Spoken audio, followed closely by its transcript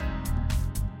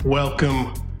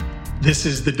Welcome. This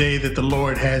is the day that the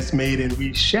Lord has made, and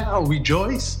we shall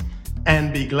rejoice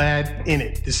and be glad in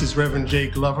it. This is Reverend Jay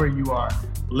Glover. You are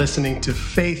listening to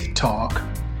Faith Talk,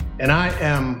 and I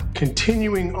am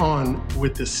continuing on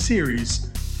with the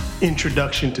series,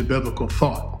 Introduction to Biblical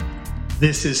Thought.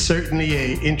 This is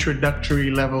certainly an introductory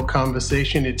level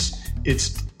conversation.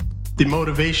 The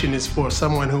motivation is for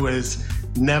someone who has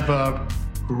never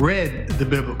read the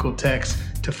biblical text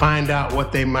to find out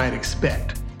what they might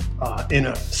expect in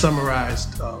a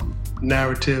summarized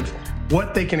narrative,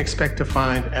 what they can expect to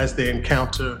find as they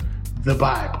encounter the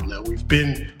Bible. Now, we've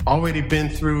already been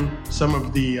through some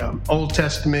of the Old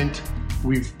Testament.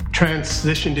 We've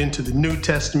transitioned into the New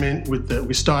Testament.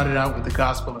 We started out with the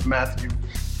Gospel of Matthew,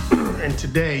 and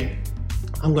today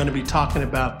I'm going to be talking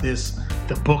about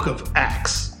the book of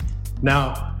Acts.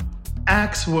 Now,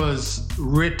 Acts was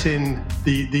written,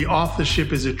 the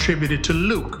authorship is attributed to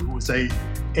Luke, who was a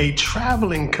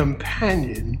traveling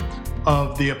companion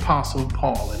of the Apostle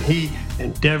Paul, and he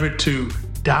endeavored to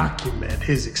document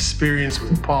his experience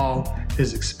with Paul,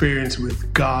 his experience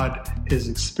with God, his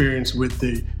experience with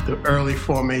the early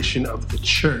formation of the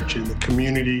church and the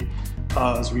community's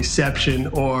reception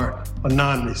or a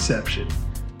non-reception.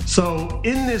 So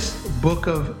in this book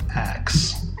of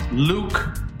Acts,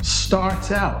 Luke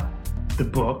starts out the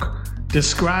book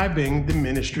describing the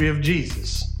ministry of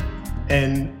Jesus.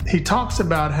 And he talks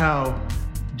about how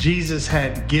Jesus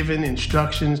had given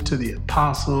instructions to the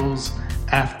apostles.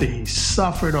 After he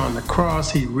suffered on the cross,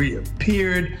 he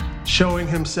reappeared, showing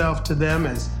himself to them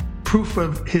as proof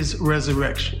of his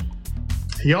resurrection.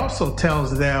 He also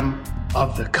tells them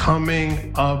of the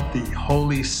coming of the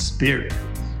Holy Spirit.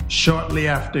 Shortly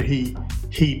after he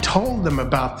told them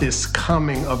about this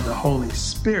coming of the Holy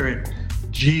Spirit,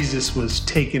 Jesus was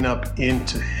taken up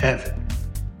into heaven.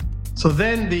 So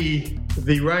then the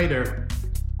writer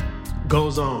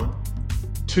goes on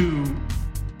to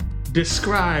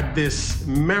describe this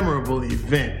memorable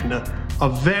event and a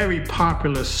very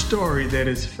popular story that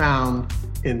is found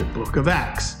in the book of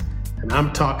Acts. And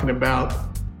I'm talking about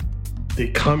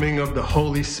the coming of the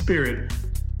Holy Spirit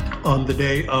on the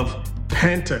day of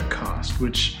Pentecost,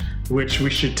 which we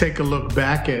should take a look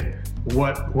back at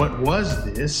what was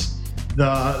this.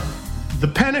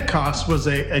 The Pentecost was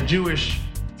a Jewish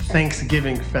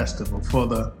Thanksgiving festival for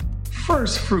the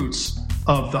first fruits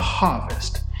of the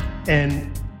harvest,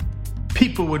 and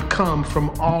people would come from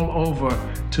all over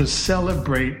to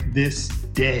celebrate this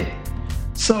day.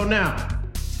 So now,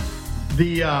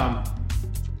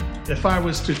 if I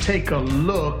was to take a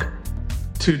look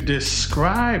to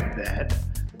describe that,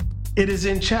 it is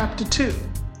in chapter 2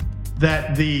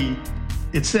 that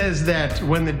it says that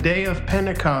when the day of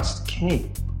Pentecost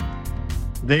came,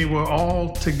 they were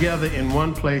all together in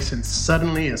one place, and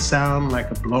suddenly a sound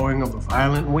like a blowing of a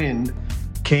violent wind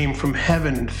came from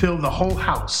heaven and filled the whole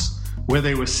house where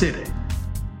they were sitting.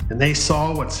 And they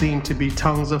saw what seemed to be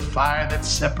tongues of fire that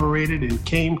separated and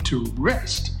came to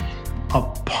rest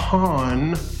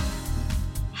upon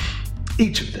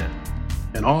each of them.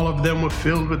 And all of them were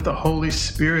filled with the Holy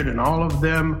Spirit, and all of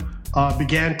them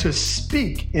began to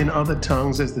speak in other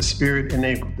tongues as the Spirit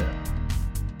enabled them.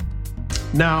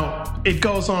 Now, it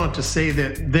goes on to say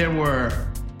that there were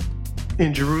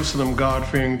in Jerusalem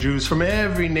God-fearing Jews from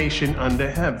every nation under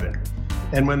heaven.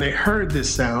 And when they heard this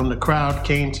sound, the crowd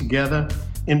came together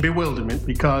in bewilderment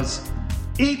because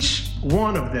each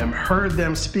one of them heard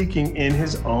them speaking in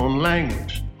his own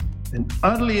language. And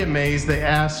utterly amazed, they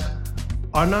asked,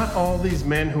 "Are not all these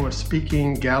men who are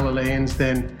speaking Galileans?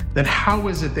 Then how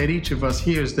is it that each of us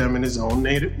hears them in his own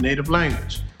native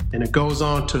language?" And it goes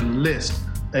on to list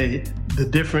the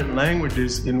different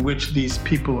languages in which these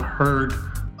people heard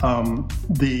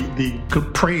the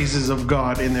praises of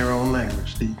God in their own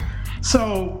language.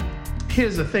 So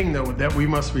here's the thing, though, that we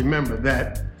must remember,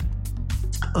 that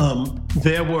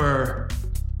there was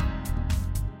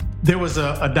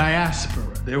a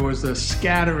diaspora. There was a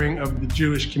scattering of the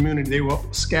Jewish community. They were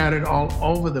scattered all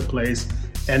over the place,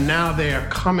 and now they are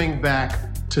coming back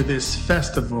to this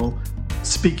festival,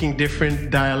 speaking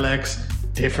different dialects,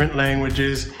 different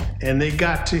languages, and they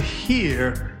got to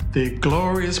hear the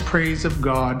glorious praise of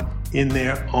God in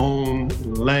their own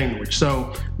language.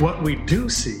 So what we do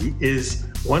see is,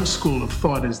 one school of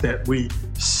thought is that we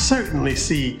certainly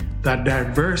see the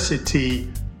diversity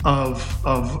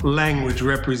of language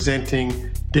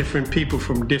representing different people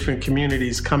from different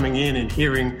communities coming in and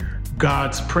hearing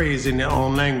God's praise in their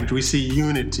own language. We see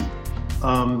unity.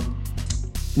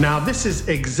 Now, this is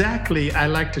exactly, I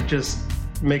like to just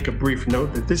make a brief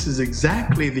note that this is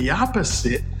exactly the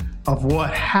opposite of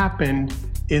what happened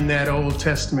in that Old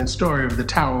Testament story of the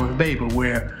Tower of Babel,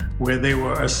 where where they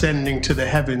were ascending to the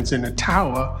heavens in a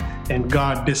tower, and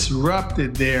God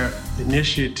disrupted their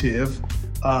initiative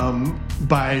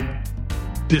by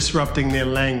disrupting their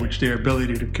language, their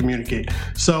ability to communicate.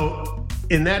 So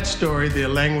in that story, their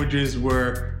languages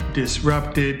were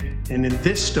disrupted, and in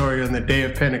this story, on the day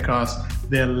of Pentecost,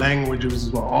 their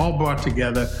languages were all brought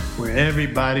together where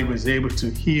everybody was able to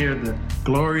hear the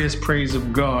glorious praise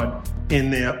of God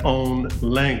in their own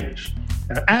language.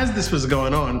 Now, as this was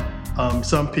going on,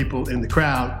 some people in the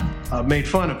crowd made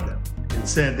fun of them and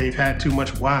said they've had too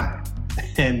much wine.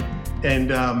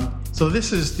 So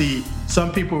this is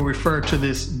some people refer to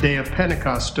this day of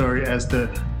Pentecost story as the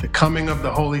coming of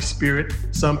the Holy Spirit.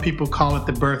 Some people call it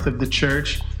the birth of the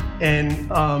church. And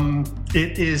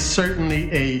it is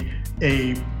certainly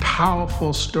a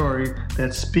powerful story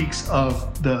that speaks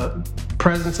of the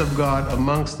presence of God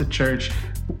amongst the church.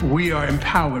 We are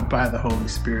empowered by the Holy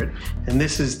Spirit, and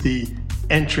this is the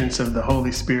entrance of the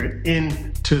Holy Spirit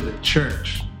into the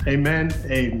church. Amen,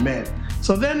 amen.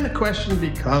 So then the question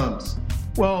becomes,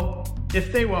 well,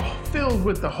 if they were filled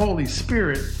with the Holy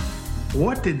Spirit,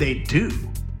 what did they do?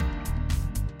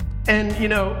 And,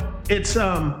 it's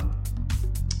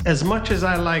as much as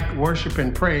I like worship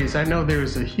and praise, I know there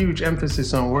is a huge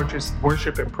emphasis on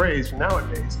worship and praise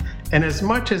nowadays. And as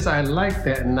much as I like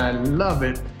that and I love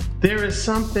it, there is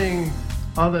something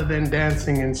other than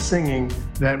dancing and singing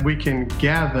that we can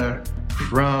gather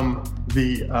from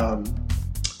the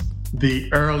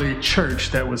early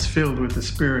church that was filled with the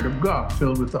Spirit of God,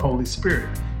 filled with the Holy Spirit.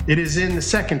 It is in the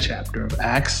 2nd chapter of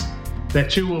Acts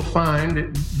that you will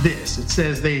find this. It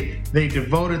says they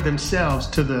devoted themselves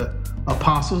to the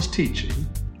apostles' teaching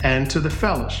and to the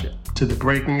fellowship, to the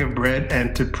breaking of bread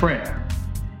and to prayer.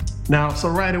 Now, so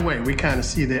right away, we kind of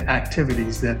see the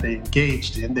activities that they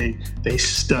engaged in. They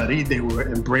studied, they were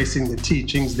embracing the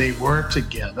teachings, they were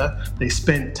together, they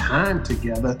spent time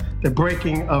together. The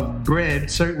breaking of bread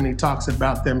certainly talks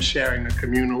about them sharing a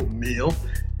communal meal.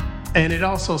 And it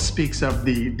also speaks of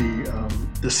the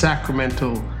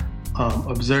sacramental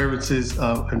observances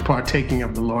and partaking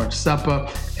of the Lord's Supper,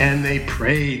 and they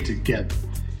prayed together.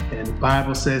 And the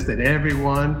Bible says that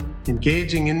everyone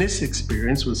engaging in this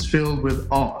experience was filled with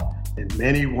awe, and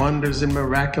many wonders and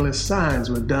miraculous signs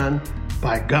were done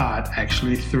by God,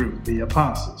 actually through the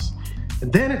apostles.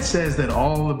 And then it says that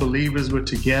all the believers were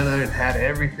together and had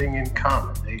everything in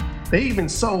common. They even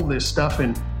sold their stuff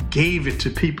and gave it to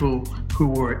people who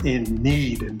were in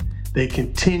need, and they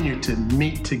continued to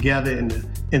meet together in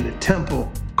the temple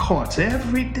courts.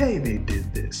 Every day they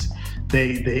did this.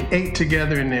 They ate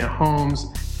together in their homes,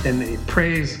 and they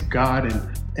praised God,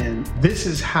 and this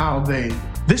is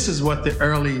what the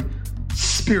early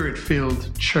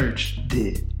Spirit-filled church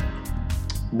did.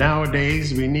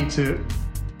 Nowadays, we need to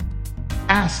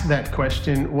ask that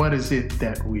question, what is it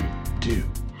that we do?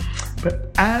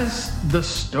 But as the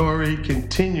story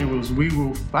continues, we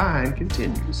will find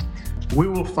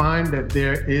that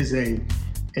there is a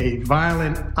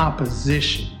violent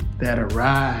opposition that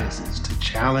arises to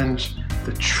challenge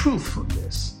the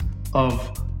truthfulness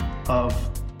of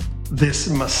this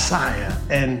Messiah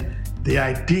and the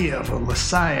idea of a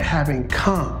Messiah having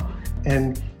come.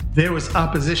 And there was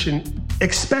opposition,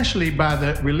 especially by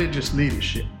the religious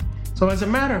leadership. So as a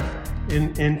matter of,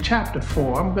 in chapter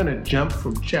 4, I'm going to jump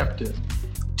from chapter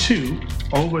 2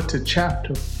 over to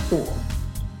chapter 4.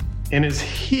 And it's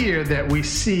here that we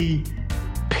see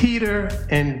Peter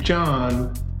and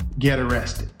John get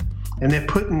arrested, and they're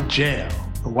put in jail.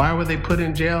 Why were they put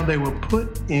in jail? They were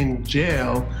put in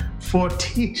jail for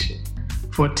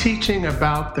teaching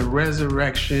about the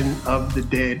resurrection of the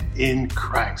dead in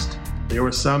Christ. There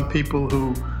were some people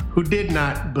who did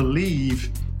not believe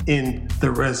in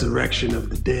the resurrection of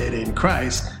the dead in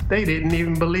Christ. They didn't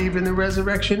even believe in the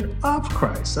resurrection of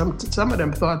Christ. Some of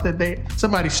them thought that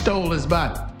somebody stole his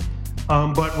body.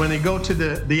 But when they go to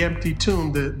the empty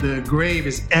tomb, the grave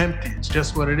is empty. It's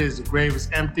just what it is. The grave is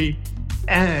empty,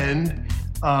 and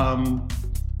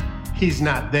he's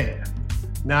not there.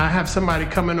 Now I have somebody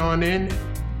coming on in,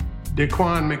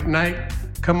 Daquan McKnight.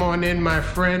 Come on in, my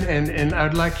friend, and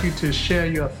I'd like you to share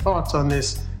your thoughts on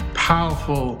this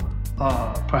powerful,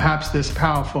 perhaps this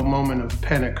powerful moment of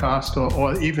Pentecost,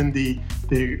 or even the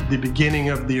beginning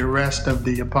of the arrest of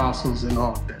the apostles and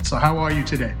all of that. So how are you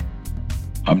today?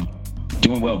 I'm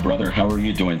doing well, brother. How are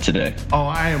you doing today? Oh,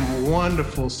 I am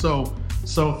wonderful. So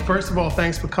first of all,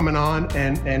 thanks for coming on,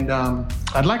 and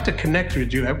I'd like to connect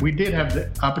with you. We did have the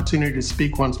opportunity to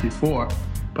speak once before,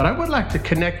 but I would like to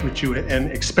connect with you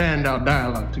and expand our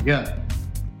dialogue together.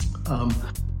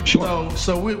 Sure.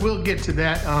 So we'll get to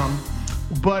that.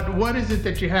 But what is it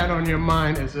that you had on your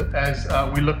mind as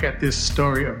we look at this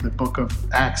story of the book of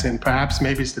Acts? And perhaps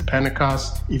maybe it's the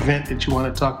Pentecost event that you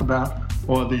want to talk about,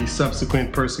 or the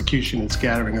subsequent persecution and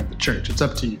scattering of the church. It's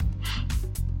up to you.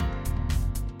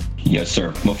 Yes,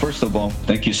 sir. Well, first of all,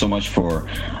 thank you so much for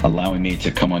allowing me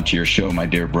to come onto your show, my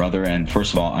dear brother. And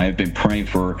first of all, I have been praying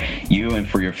for you and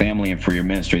for your family and for your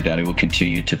ministry that it will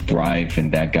continue to thrive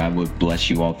and that God would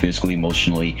bless you all physically,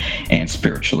 emotionally, and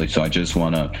spiritually. So I just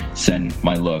want to send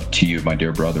my love to you, my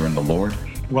dear brother in the Lord.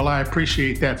 Well, I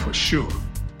appreciate that for sure.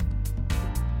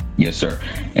 Yes, sir.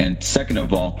 And second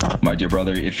of all, my dear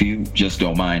brother, if you just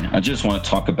don't mind, I just want to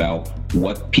talk about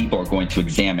what people are going to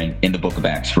examine in the book of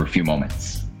Acts for a few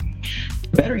moments.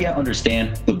 Better yet,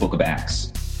 understand the book of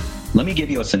Acts. Let me give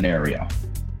you a scenario.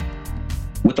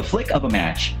 With the flick of a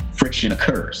match, friction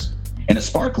occurs, and a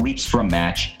spark leaps from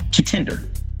match to tinder.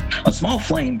 A small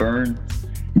flame burns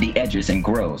the edges and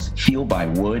grows, fueled by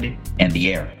wood and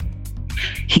the air.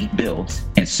 Heat builds,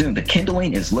 and soon the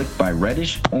kindling is licked by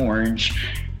reddish-orange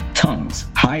tongues.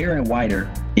 Higher and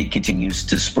wider, it continues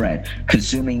to spread,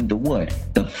 consuming the wood.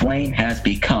 The flame has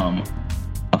become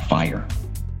a fire.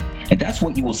 And that's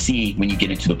what you will see when you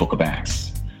get into the book of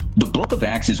Acts. The book of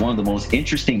Acts is one of the most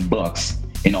interesting books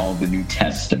in all of the New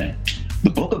Testament. The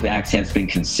book of Acts has been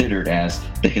considered as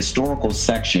the historical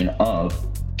section of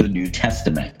the New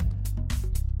Testament.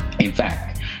 In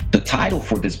fact, the title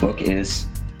for this book is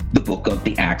the book of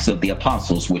the Acts of the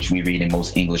Apostles, which we read in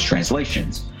most English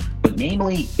translations. But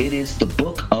namely, it is the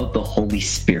book of the Holy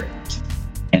Spirit.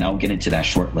 And I'll get into that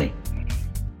shortly.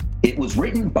 It was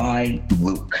written by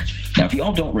Luke. Now, if you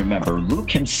all don't remember,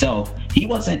 Luke himself, he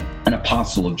wasn't an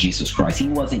apostle of Jesus Christ. He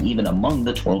wasn't even among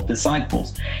the 12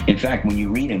 disciples. In fact, when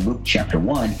you read in Luke chapter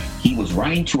 1, he was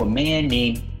writing to a man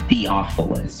named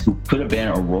Theophilus, who could have been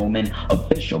a Roman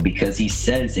official, because he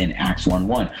says in Acts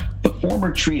 1:1, "The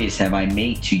former treatise have I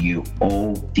made to you,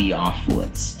 O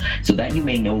Theophilus, so that you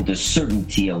may know the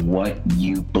certainty of what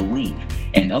you believe."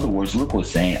 In other words, Luke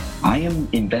was saying, I am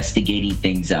investigating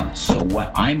things out, so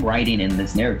what I'm writing in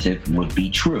this narrative would be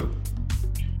true.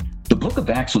 The book of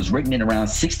Acts was written in around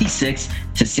 66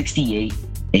 to 68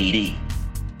 AD.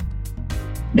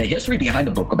 The history behind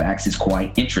the book of Acts is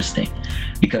quite interesting,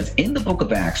 because in the book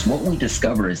of Acts, what we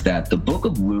discover is that the book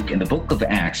of Luke and the book of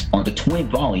Acts are the twin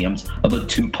volumes of a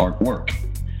two-part work.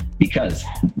 Because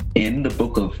in the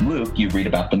book of Luke, you read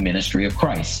about the ministry of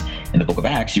Christ. In the book of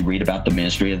Acts, you read about the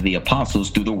ministry of the apostles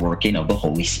through the working of the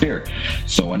Holy Spirit.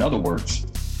 So in other words,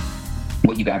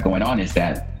 what you got going on is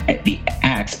that the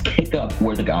Acts pick up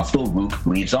where the Gospel of Luke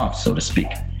leaves off, so to speak.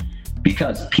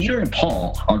 Because Peter and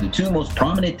Paul are the two most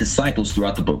prominent disciples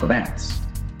throughout the book of Acts.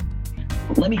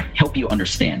 Let me help you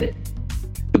understand it.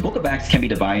 The book of Acts can be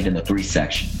divided into three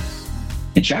sections.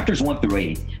 In chapters 1 through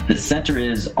 8, the center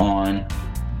is on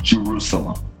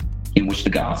Jerusalem, in which the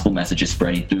gospel message is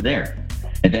spreading through there.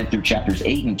 And then through chapters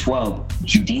 8 and 12,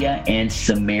 Judea and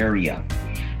Samaria.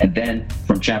 And then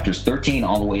from chapters 13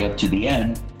 all the way up to the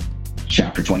end,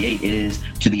 chapter 28 is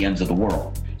to the ends of the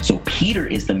world. So Peter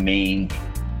is the main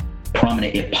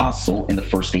prominent apostle in the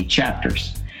first 8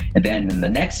 chapters. And then in the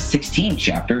next 16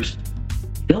 chapters,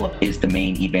 Philip is the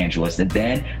main evangelist, and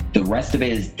then the rest of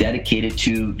it is dedicated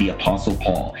to the Apostle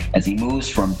Paul as he moves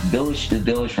from village to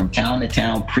village, from town to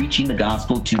town, preaching the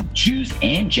gospel to Jews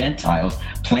and Gentiles,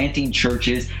 planting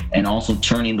churches, and also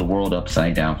turning the world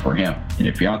upside down for him. And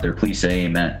if you're out there, please say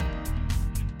amen.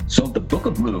 So the book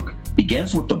of Luke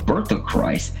begins with the birth of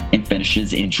Christ and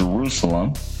finishes in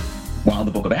Jerusalem, while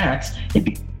the book of Acts,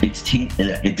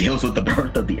 it deals with the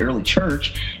birth of the early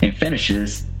church and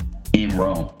finishes in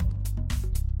Rome.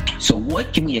 So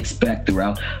what can we expect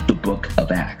throughout the book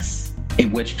of Acts?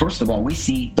 In which, first of all, we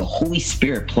see the Holy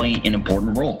Spirit playing an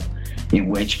important role, in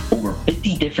which over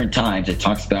 50 different times it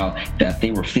talks about that they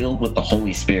were filled with the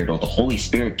Holy Spirit, or the Holy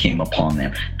Spirit came upon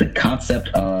them. The concept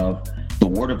of the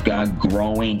Word of God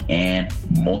growing and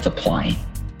multiplying.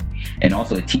 And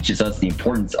also it teaches us the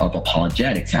importance of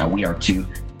apologetics, how we are to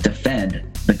defend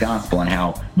the gospel and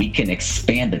how we can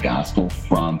expand the gospel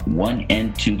from one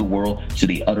end to the world to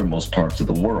the uttermost parts of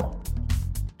the world.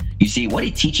 You see, what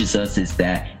it teaches us is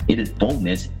that it is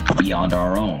boldness beyond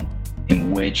our own,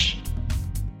 in which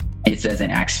it says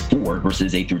in Acts 4,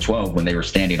 verses 8 through 12, when they were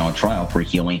standing on trial for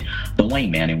healing the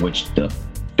lame man, in which the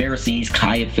Pharisees,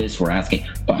 Caiaphas, were asking,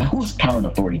 by whose power and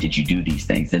authority did you do these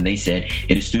things? And they said,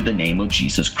 it is through the name of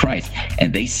Jesus Christ.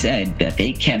 And they said that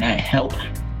they cannot help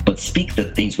but speak the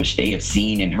things which they have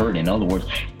seen and heard. In other words,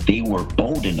 they were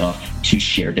bold enough to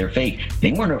share their faith.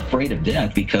 They weren't afraid of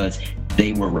death because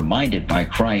they were reminded by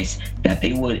Christ that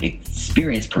they would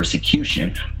experience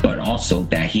persecution, but also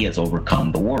that he has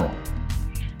overcome the world.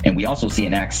 And we also see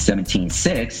in Acts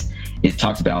 17:6, it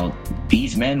talks about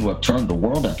these men who have turned the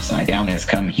world upside down has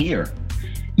come here.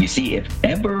 You see, if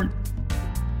ever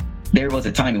there was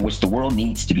a time in which the world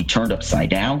needs to be turned upside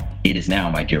down, it is now,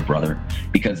 my dear brother,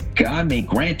 because God may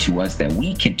grant to us that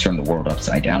we can turn the world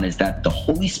upside down, is that the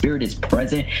Holy Spirit is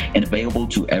present and available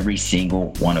to every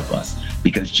single one of us,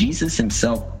 because Jesus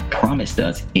himself promised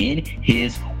us in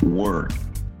his word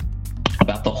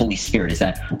about the Holy Spirit is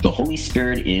that the Holy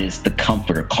Spirit is the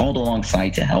comforter called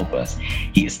alongside to help us.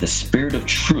 He is the Spirit of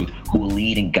truth who will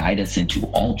lead and guide us into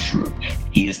all truth.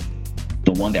 He is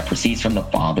the one that proceeds from the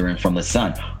Father and from the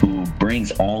Son, who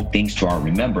brings all things to our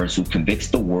remembrance, who convicts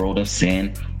the world of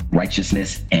sin,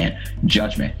 righteousness, and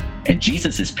judgment. And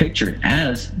Jesus is pictured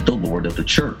as the Lord of the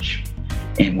church,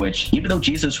 in which, even though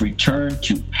Jesus returned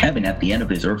to heaven at the end of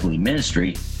his earthly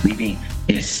ministry, leaving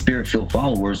his spirit-filled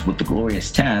followers with the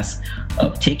glorious task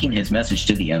of taking his message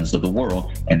to the ends of the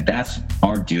world, and that's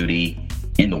our duty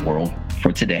in the world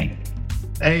for today.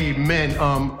 Amen.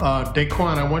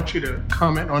 Daquan, I want you to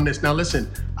comment on this. Now, listen,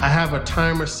 I have a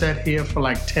timer set here for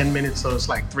like 10 minutes, so it's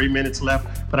like 3 minutes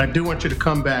left. But I do want you to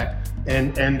come back,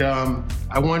 and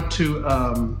I want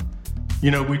to,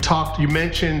 you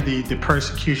mentioned the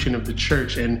persecution of the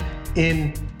church, and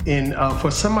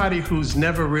for somebody who's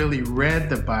never really read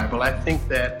the Bible, I think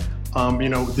that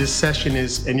this session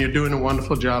is, and you're doing a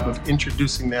wonderful job of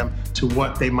introducing them to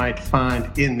what they might find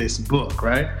in this book,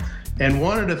 right? And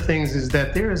one of the things is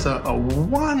that there is a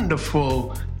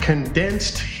wonderful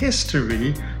condensed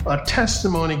history, a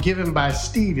testimony given by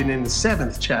Stephen in the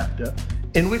 7th chapter,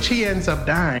 in which he ends up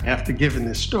dying after giving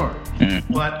this story.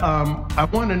 Mm-hmm. But I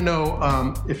want to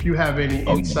know if you have any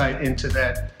insight into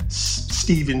that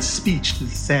Stephen's speech to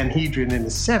the Sanhedrin in the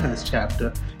 7th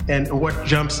chapter, and what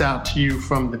jumps out to you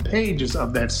from the pages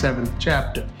of that 7th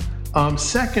chapter.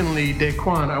 Secondly,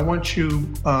 Daquan, I want you,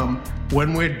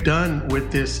 when we're done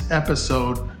with this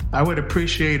episode, I would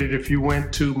appreciate it if you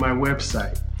went to my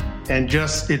website, and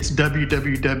it's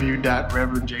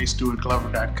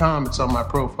www.reverendjstuartglover.com. It's on my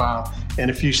profile.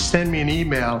 And if you send me an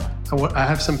email, I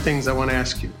have some things I want to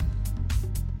ask you.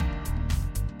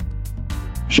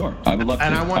 Sure, I would love to.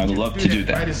 And I would love to do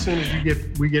that right as soon as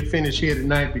we get finished here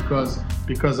tonight, because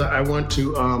I want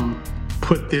to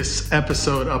put this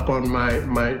episode up on my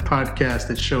podcast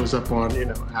that shows up on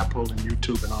Apple and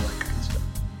YouTube and all that kind of stuff.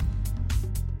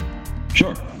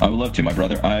 Sure, I would love to, my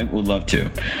brother. I would love to.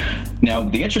 Now,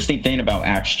 the interesting thing about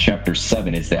Acts chapter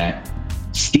 7 is that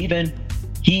Stephen,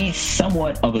 he's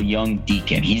somewhat of a young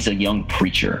deacon. He's a young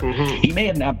preacher. Mm-hmm. He may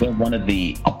have not been one of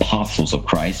the apostles of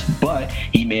Christ, but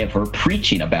he may have heard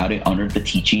preaching about it under the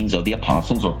teachings of the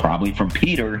apostles, or probably from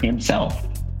Peter himself.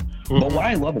 Mm-hmm. But what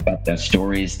I love about that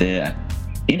story is that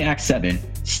in Acts 7,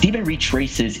 Stephen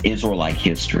retraces Israelite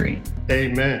history.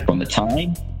 Amen. From the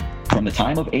time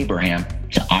of Abraham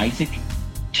to Isaac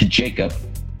to Jacob,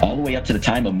 all the way up to the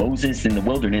time of Moses in the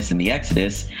wilderness in the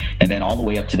Exodus, and then all the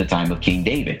way up to the time of King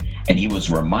David. And he was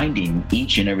reminding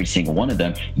each and every single one of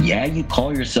them, yeah, you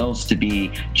call yourselves to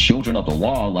be children of the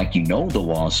law, like you know the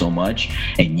law so much,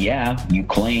 and yeah, you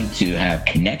claim to have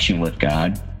connection with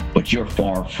God, but you're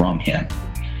far from him.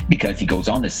 Because he goes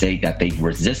on to say that they've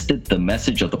resisted the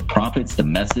message of the prophets, the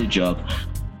message of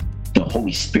the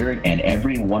Holy Spirit, and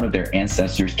every one of their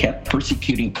ancestors kept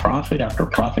persecuting prophet after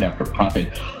prophet after prophet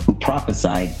who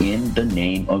prophesied in the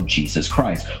name of Jesus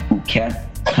Christ, who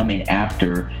kept coming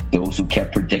after those who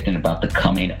kept predicting about the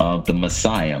coming of the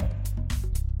Messiah.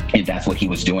 And that's what he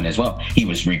was doing as well. He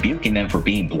was rebuking them for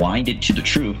being blinded to the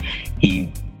truth.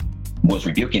 He was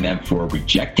rebuking them for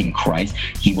rejecting Christ.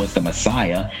 He was the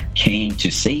Messiah, came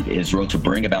to save Israel, to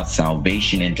bring about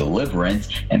salvation and deliverance,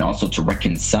 and also to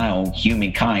reconcile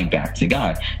humankind back to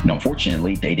God. And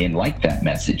unfortunately, they didn't like that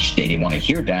message. They didn't want to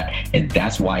hear that, and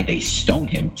that's why they stoned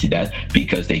him to death,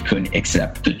 because they couldn't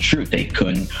accept the truth. They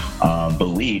couldn't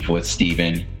believe what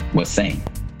Stephen was saying.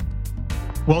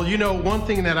 Well, one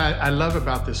thing that I love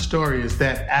about this story is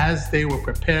that as they were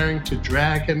preparing to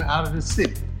drag him out of the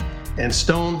city and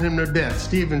stoned him to death,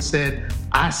 Stephen said,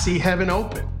 I see heaven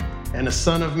open and the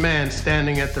Son of Man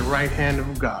standing at the right hand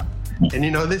of God.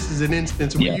 And this is an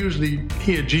instance we usually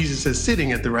hear Jesus as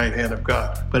sitting at the right hand of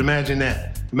God. But imagine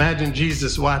that. Imagine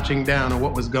Jesus watching down on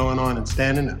what was going on and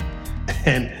standing up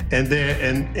and there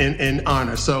in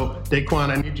honor. So, Daquan,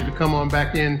 I need you to come on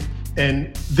back in.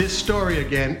 And this story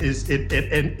again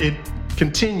it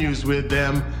continues with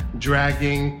them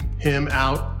dragging him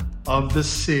out of the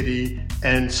city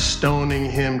and stoning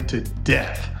him to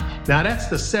death. Now that's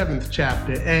the 7th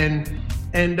chapter, and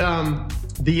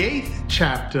the 8th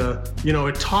chapter,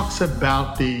 it talks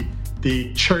about the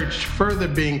the church further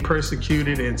being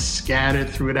persecuted and scattered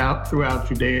throughout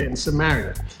Judea and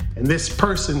Samaria. And this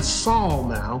person, Saul,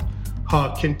 now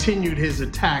continued his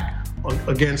attack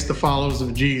against the followers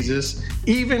of Jesus,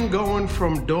 even going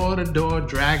from door to door,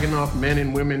 dragging off men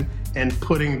and women and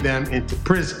putting them into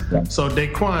prison. Yeah. So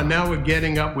Daquan, now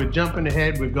we're jumping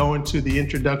ahead. We're going to the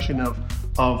introduction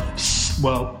of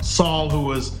Saul, who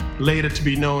was later to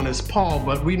be known as Paul.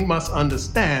 But we must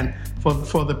understand,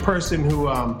 for the person who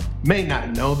may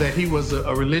not know, that he was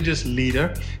a religious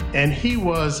leader, and he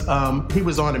was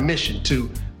on a mission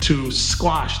to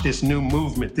squash this new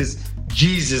movement, this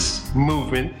Jesus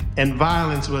movement, and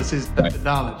violence was his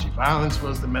methodology. Violence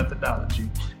was the methodology.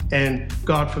 And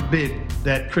God forbid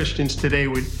that Christians today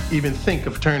would even think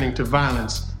of turning to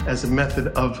violence as a method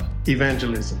of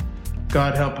evangelism.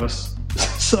 God help us.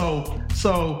 So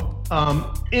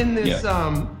in this,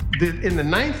 in the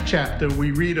 9th chapter,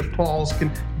 we read of Paul's.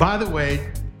 By the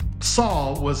way,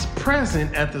 Saul was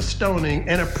present at the stoning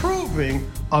and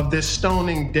approving of this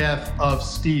stoning death of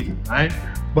Stephen, right?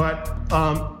 But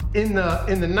in the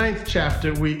 9th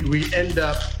chapter, we end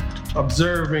up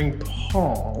observing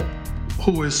Paul,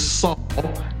 who is Saul.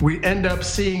 We end up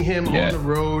seeing him on the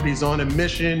road. He's on a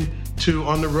mission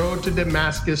on the road to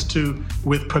Damascus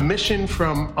with permission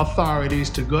from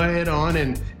authorities to go ahead on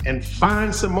and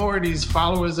find some more of these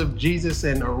followers of Jesus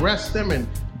and arrest them and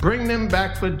bring them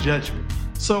back for judgment.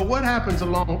 So what happens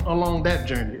along that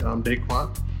journey,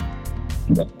 Daquan?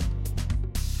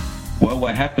 Well,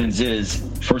 what happens is,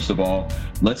 first of all,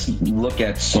 let's look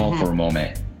at Saul for a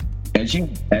moment. As you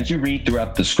read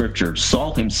throughout the scripture,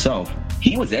 Saul himself,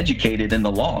 he was educated in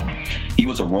the law. He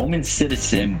was a Roman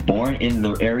citizen born in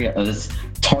the area of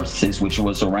Tarsus, which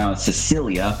was around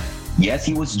Sicilia. Yes,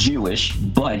 he was Jewish,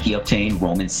 but he obtained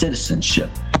Roman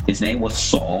citizenship. His name was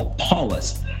Saul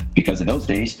Paulus, because in those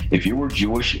days, if you were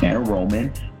Jewish and a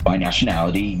Roman by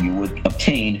nationality, you would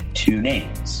obtain 2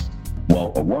 names.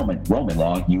 Well, a Roman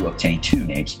law, you obtain 2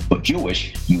 names, but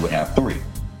Jewish, you would have 3.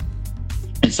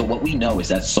 And so what we know is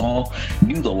that Saul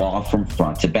knew the law from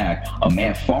front to back. A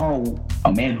man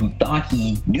who thought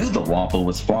he knew the law but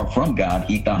was far from God.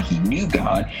 He thought he knew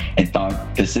God and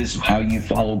thought this is how you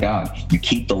follow God. You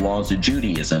keep the laws of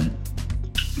Judaism.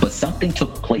 But something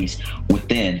took place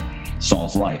within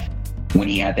Saul's life when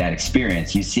he had that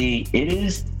experience. You see, it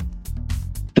is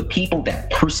the people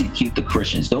that persecute the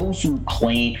Christians, those who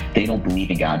claim they don't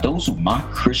believe in God, those who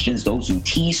mock Christians, those who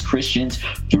tease Christians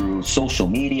through social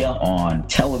media, on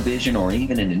television, or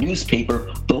even in the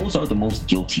newspaper, those are the most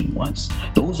guilty ones.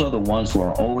 Those are the ones who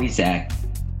are always at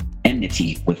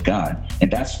enmity with God.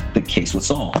 And that's the case with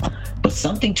Saul. But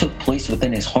something took place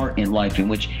within his heart and life in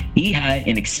which he had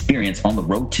an experience on the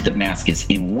road to Damascus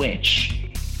in which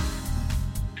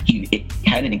he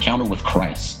had an encounter with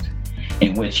Christ,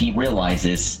 in which he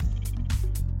realizes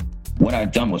what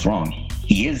I've done was wrong.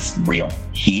 He is real.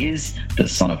 He is the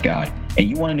Son of God. And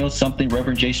you want to know something,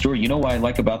 Reverend J. Story? You know what I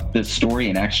like about this story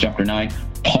in Acts chapter 9?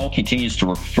 Paul continues to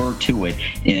refer to it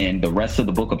in the rest of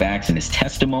the book of Acts in his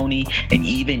testimony, and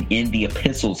even in the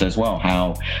epistles as well,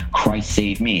 how Christ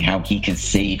saved me, how he can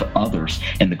save others.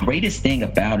 And the greatest thing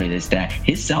about it is that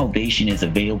his salvation is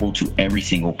available to every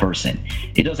single person.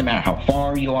 It doesn't matter how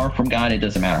far you are from God. It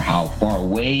doesn't matter how far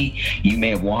away you may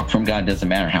have walked from God. It doesn't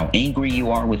matter how angry you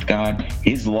are with God.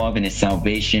 His love and his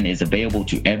salvation is available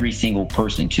to every single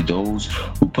person, to those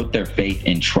who put their faith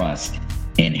and trust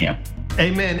in him.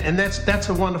 Amen. And that's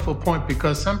a wonderful point,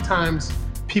 because sometimes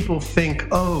people think,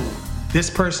 oh, this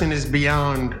person is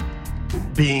beyond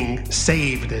being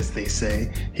saved, as they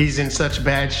say. He's in such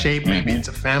bad shape. Maybe it's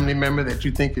a family member that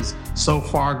you think is so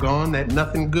far gone that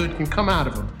nothing good can come out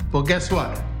of him. Well, guess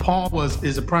what? Paul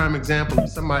is a prime example of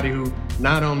somebody who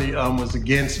not only was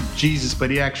against Jesus,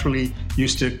 but he actually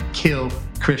used to kill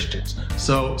Christians.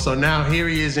 So now here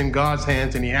he is in God's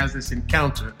hands, and he has this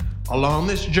encounter along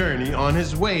this journey on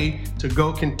his way to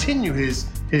go continue his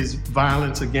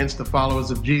violence against the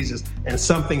followers of Jesus, and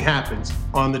something happens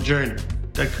on the journey.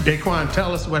 Daquan,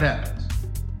 tell us what happens.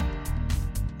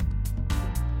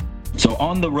 So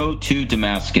on the road to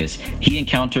Damascus, he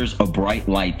encounters a bright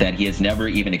light that he has never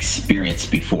even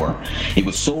experienced before. It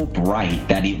was so bright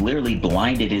that it literally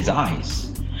blinded his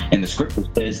eyes. And the scripture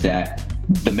says that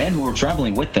the men who were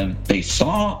traveling with them, they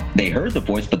heard the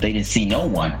voice, but they didn't see no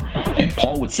one. And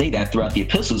Paul would say that throughout the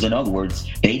epistles. In other words,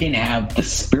 they didn't have the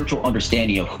spiritual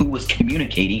understanding of who was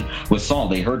communicating with Saul.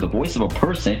 They heard the voice of a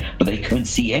person, but they couldn't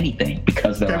see anything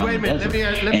because they're out in the desert.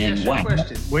 Let me ask you a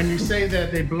question. When you say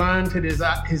that they blinded his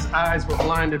eyes were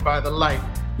blinded by the light,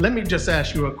 let me just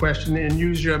ask you a question and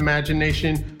use your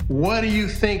imagination. What do you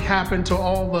think happened to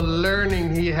all the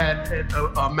learning he had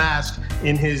amassed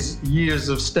in his years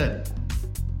of study?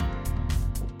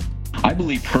 I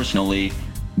believe personally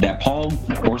that Paul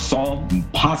or Saul,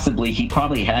 he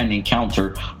probably had an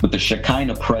encounter with the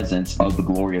Shekinah presence of the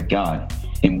glory of God,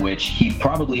 in which he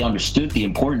probably understood the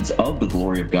importance of the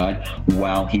glory of God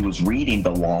while he was reading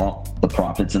the law, the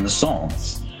prophets, and the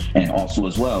Psalms. And also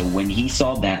as well, when he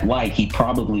saw that light, he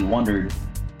probably wondered,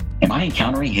 am I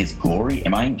encountering his glory?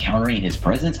 Am I encountering his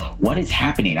presence? What is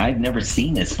happening? I've never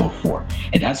seen this before.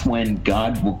 And that's when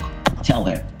God will tell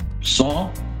him,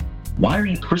 Saul, why are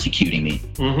you persecuting me?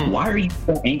 Mm-hmm. Why are you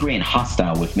so angry and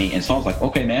hostile with me? And Saul's like,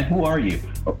 okay, man, who are you?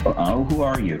 Who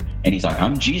are you? And he's like,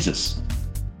 I'm Jesus.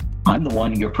 I'm the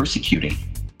one you're persecuting.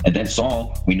 And then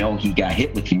Saul, we know he got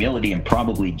hit with humility and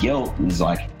probably guilt. He's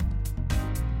like,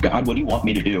 God, what do you want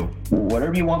me to do?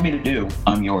 Whatever you want me to do,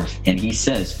 I'm yours. And he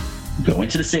says, go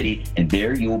into the city, and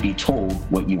there you will be told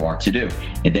what you are to do.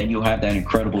 And then you'll have that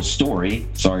incredible story,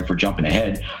 sorry for jumping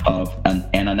ahead, of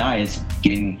Ananias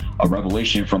getting a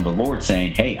revelation from the Lord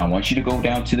saying, hey, I want you to go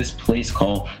down to this place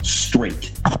called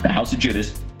Straight, the house of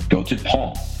Judas, go to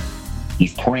Paul.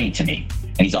 He's praying to me.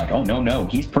 And he's like, oh, no,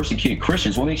 he's persecuting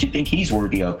Christians. What makes you think he's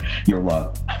worthy of your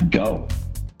love? Go.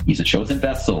 He's a chosen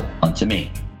vessel unto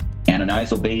me.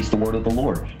 Ananias obeys the word of the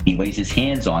Lord. He lays his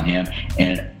hands on him,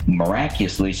 and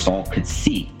miraculously Saul could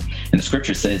see. And the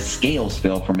scripture says scales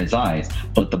fell from his eyes,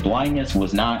 but the blindness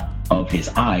was not of his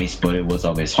eyes, but it was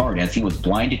of his heart, as he was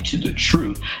blinded to the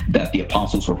truth that the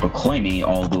apostles were proclaiming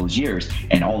all those years.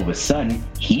 And all of a sudden,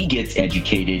 he gets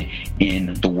educated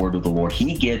in the word of the Lord.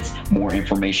 He gets more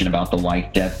information about the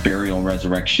life, death, burial, and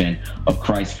resurrection of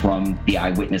Christ from the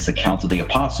eyewitness accounts of the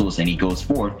apostles, and he goes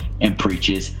forth and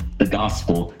preaches the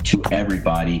gospel to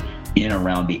everybody in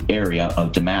around the area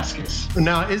of Damascus.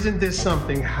 Now, isn't this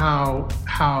something how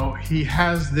he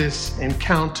has this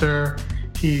encounter?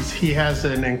 He has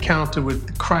an encounter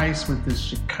with Christ, with the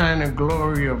Shekinah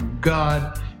glory of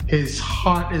God. His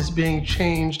heart is being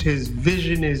changed. His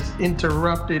vision is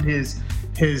interrupted. His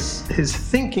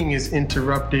thinking is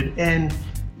interrupted. And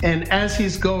as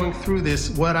he's going through this,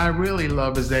 what I really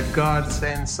love is that God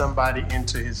sends somebody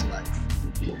into his life.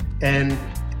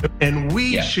 And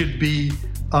we should be,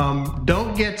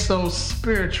 don't get so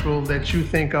spiritual that you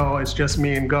think, oh, it's just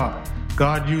me and God.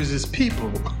 God uses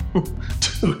people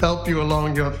to help you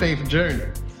along your faith journey.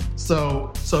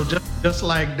 So just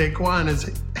like Daquan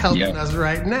is helping us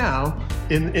right now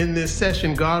in this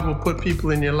session, God will put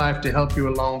people in your life to help you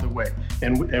along the way,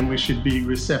 and we should be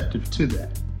receptive to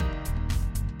that.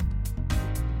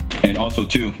 And also,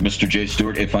 too, Mr. J.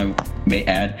 Stewart, if I may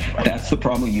add, that's the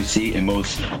problem you see in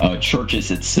most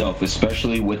churches itself,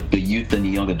 especially with the youth and the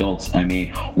young adults. I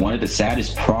mean, one of the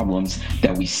saddest problems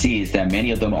that we see is that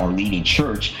many of them are leading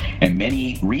church, and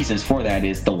many reasons for that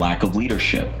is the lack of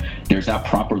leadership. There's not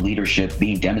proper leadership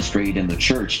being demonstrated in the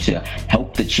church to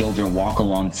help the children walk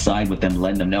alongside with them,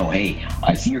 letting them know, hey,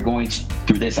 I see you're going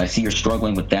through this. I see you're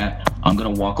struggling with that. I'm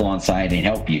going to walk alongside and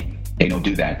help you. They don't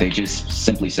do that. They just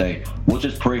simply say, we'll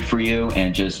just pray for you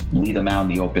and just leave them out in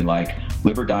the open, like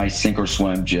live or die, sink or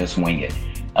swim, just wing it.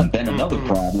 And then another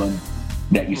problem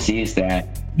that you see is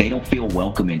that they don't feel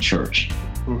welcome in church.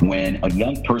 When a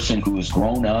young person who has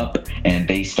grown up and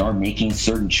they start making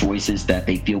certain choices that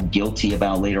they feel guilty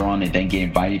about later on and then get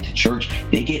invited to church,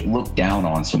 they get looked down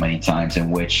on so many times,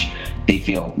 in which they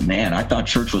feel, man, I thought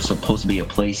church was supposed to be a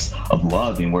place of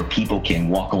love and where people can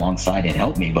walk alongside and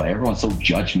help me, but everyone's so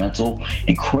judgmental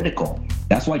and critical.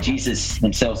 That's why Jesus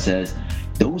himself says,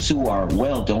 those who are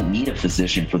well don't need a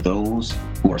physician, for those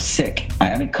who are sick. I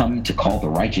haven't come to call the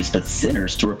righteous, but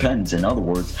sinners to repentance. In other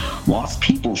words, lost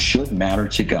people should matter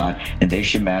to God, and they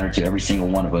should matter to every single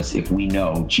one of us if we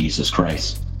know Jesus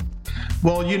Christ.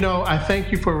 Well, I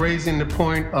thank you for raising the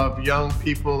point of young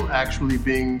people actually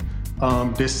being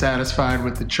dissatisfied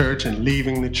with the church and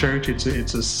leaving the church.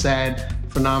 It's a sad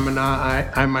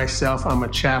phenomena. I myself, I'm a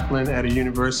chaplain at a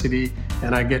university,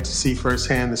 and I get to see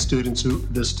firsthand the students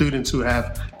who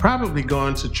have probably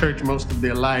gone to church most of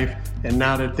their life, and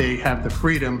now that they have the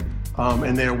freedom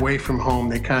and they're away from home,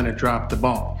 they kind of drop the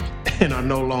ball and are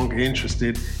no longer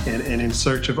interested and in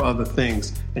search of other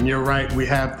things. And you're right,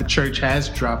 the church has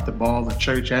dropped the ball. The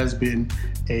church has been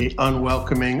a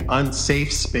unwelcoming,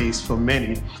 unsafe space for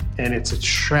many, and it's a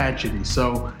tragedy.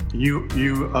 So you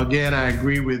again, I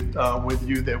agree with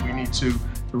you that we need to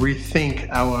rethink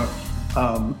our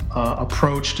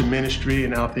approach to ministry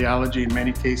and our theology. In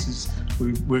many cases,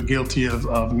 we're guilty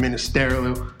of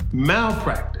ministerial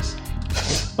malpractice.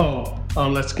 So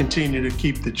let's continue to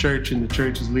keep the church and the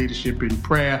church's leadership in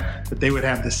prayer, that they would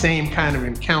have the same kind of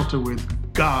encounter with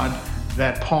God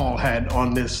that Paul had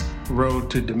on this road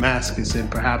to Damascus,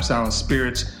 and perhaps our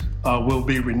spirits will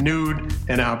be renewed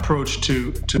in our approach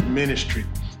to ministry.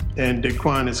 And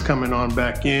Daquan is coming on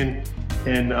back in,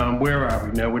 and where are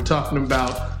we now? We're talking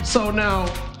about, so now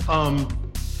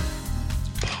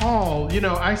Paul,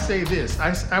 I say this,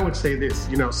 I would say this,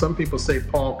 some people say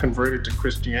Paul converted to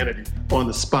Christianity on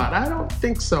the spot. I don't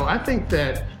think so. I think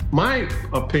that my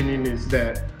opinion is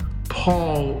that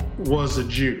Paul was a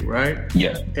Jew, right?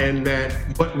 Yeah. And that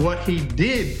what he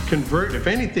did convert, if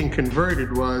anything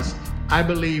converted, was, I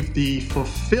believe, the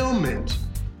fulfillment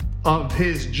of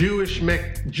his Jewish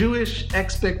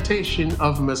expectation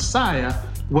of Messiah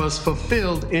was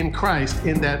fulfilled in Christ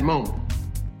in that moment.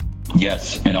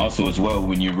 Yes, and also as well,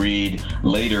 when you read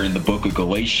later in the book of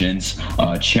Galatians,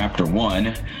 chapter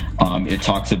 1, it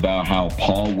talks about how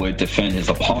Paul would defend his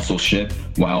apostleship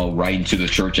while writing to the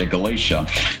church at Galatia.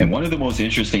 And one of the most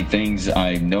interesting things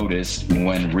I noticed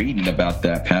when reading about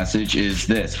that passage is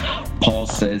this. Paul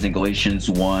says in Galatians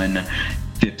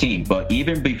 1:15, but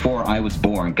even before I was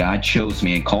born, God chose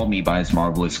me and called me by his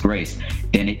marvelous grace.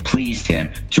 And it pleased him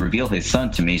to reveal his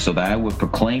son to me so that I would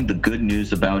proclaim the good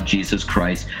news about Jesus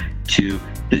Christ to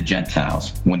the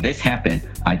Gentiles. When this happened,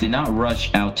 I did not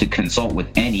rush out to consult with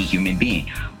any human being,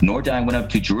 nor did I went up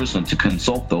to Jerusalem to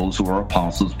consult those who were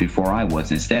apostles before I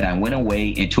was. Instead, I went away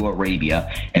into Arabia,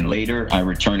 and later I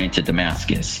returned into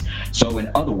Damascus. So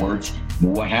in other words,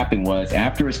 what happened was,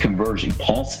 after his conversion,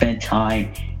 Paul spent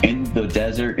time in the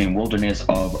desert and wilderness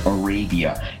of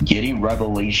Arabia, getting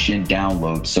revelation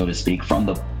downloads, so to speak, from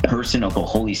the person of the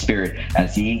Holy Spirit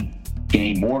as he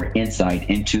gained more insight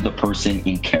into the person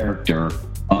and character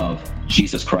of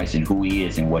Jesus Christ and who he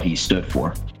is and what he stood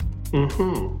for.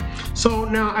 Mm-hmm. So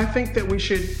now I think that we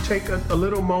should take a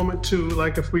little moment to,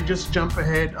 like, if we just jump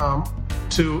ahead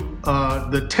to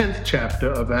the 10th chapter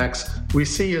of Acts, we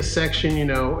see a section,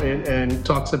 and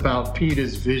talks about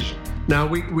Peter's vision. Now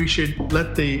we should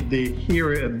let the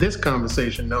hearer of this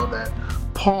conversation know that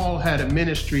Paul had a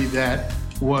ministry that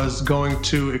was going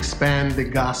to expand the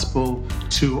gospel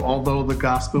to, although the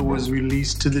gospel was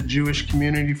released to the Jewish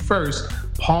community first,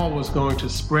 Paul was going to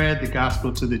spread the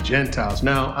gospel to the Gentiles.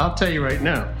 Now, I'll tell you right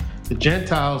now, the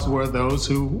Gentiles were those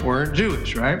who weren't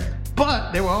Jewish, right?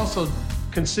 But they were also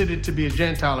considered to be a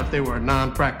Gentile if they were a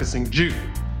non-practicing Jew.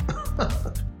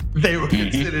 They were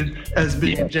considered as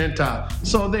being a Gentile.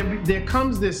 So there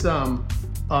comes this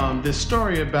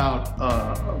story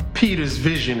about Peter's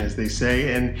vision, as they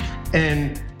say,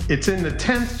 and it's in the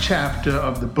 10th chapter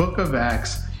of the book of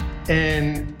Acts,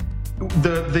 and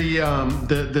the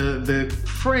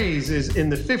phrase is in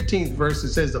the 15th verse.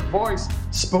 It says, the voice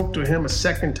spoke to him a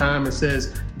second time and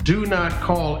says, do not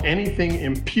call anything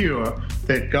impure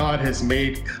that God has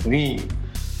made clean.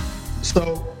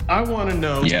 So I want to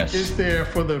know, is there,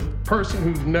 for the person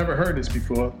who's never heard this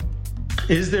before,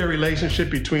 is there a relationship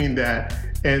between that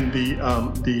and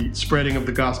the spreading of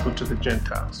the gospel to the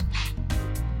Gentiles?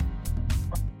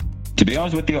 To be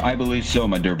honest with you, I believe so,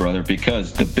 my dear brother,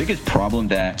 because the biggest problem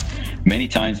that many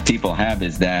times people have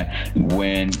is that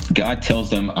when God tells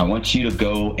them, I want you to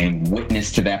go and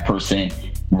witness to that person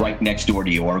right next door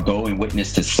to you, or go and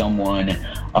witness to someone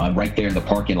right there in the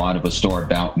parking lot of a store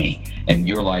about me. And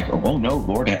you're like, oh no,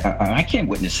 Lord, I can't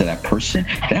witness to that person.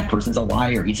 That person's a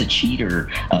liar. He's a cheater,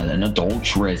 an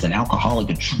adulteress, an alcoholic,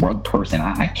 a drug person.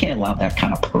 I can't allow that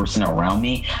kind of person around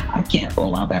me. I can't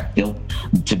allow that filth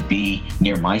to be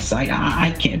near my sight.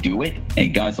 I can't do it.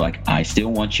 And God's like, I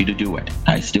still want you to do it.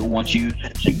 I still want you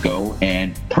to go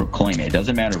and proclaim it. It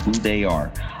doesn't matter who they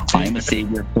are. I am a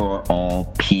savior for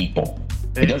all people.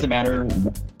 It doesn't matter.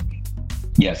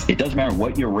 Yes, it doesn't matter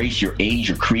what your race, your age,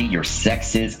 your creed, your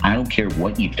sex is. I don't care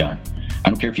what you've done. I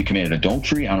don't care if you committed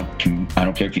adultery. I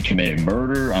don't care if you committed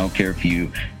murder. I don't care if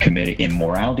you committed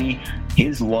immorality.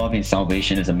 His love and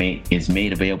salvation is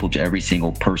made available to every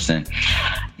single person.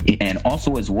 And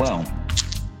also as well,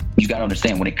 you got to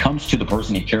understand, when it comes to the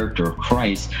person and character of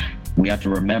Christ, we have to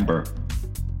remember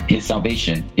his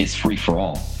salvation is free for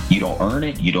all. You don't earn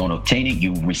it. You don't obtain it.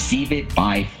 You receive it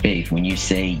by faith when you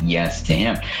say yes to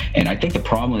him. And I think the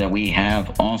problem that we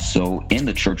have also in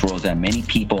the church world is that many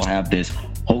people have this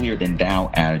holier than thou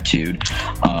attitude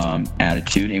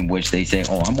in which they say,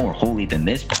 oh, I'm more holy than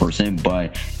this person.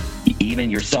 But even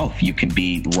yourself, you can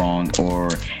be wrong,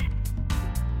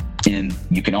 and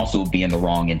you can also be in the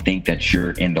wrong and think that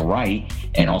you're in the right,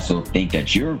 and also think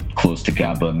that you're close to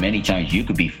God, but many times you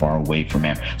could be far away from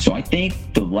him. So I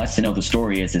think the lesson of the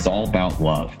story is all about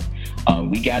love.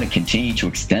 We got to continue to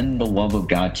extend the love of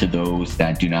God to those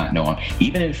that do not know Him.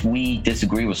 Even if we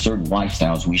disagree with certain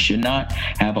lifestyles, we should not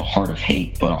have a heart of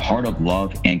hate, but a heart of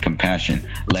love and compassion,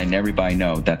 letting everybody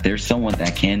know that there's someone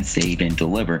that can save and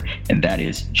deliver, and that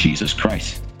is Jesus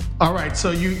Christ. All right,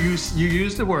 so you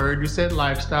used the word, you said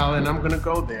lifestyle, and I'm going to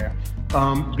go there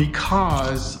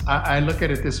because I look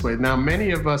at it this way. Now,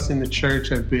 many of us in the church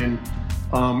have been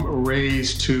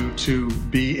raised to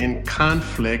be in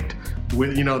conflict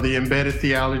with, the embedded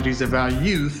theologies of our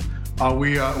youth.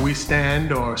 We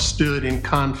stand or stood in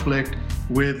conflict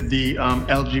with the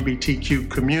LGBTQ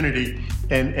community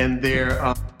and their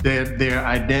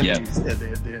identities, their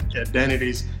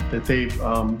identities that they've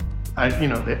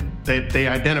they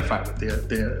identify with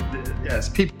their as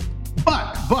people.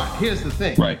 But here's the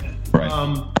thing. Right.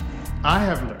 I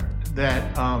have learned that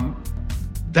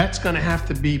that's going to have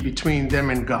to be between them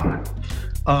and God.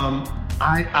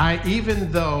 I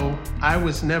even though I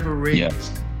was never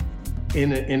raised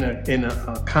in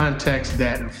a context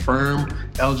that affirmed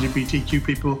LGBTQ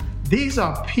people, these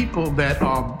are people that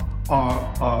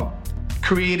are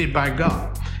created by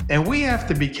God, and we have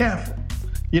to be careful.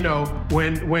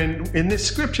 When in this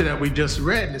scripture that we just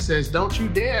read, it says, "Don't you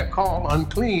dare call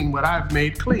unclean what I've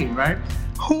made clean," right?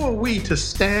 Who are we to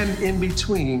stand in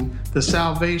between the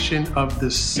salvation of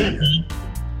the sinner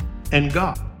and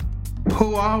God?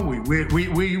 Who are we?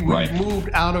 We moved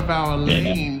out of our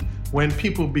lane when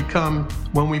we become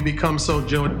so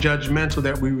judgmental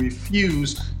that we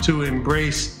refuse to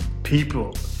embrace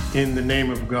people in the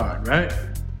name of God, right?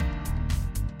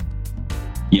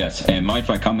 Yes, and mind if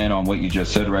I comment on what you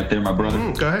just said right there, my brother?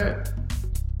 Go ahead.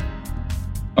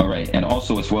 All right, and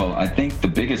also as well, I think the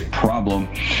biggest problem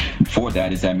for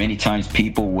that is that many times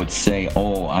people would say,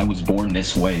 "Oh, I was born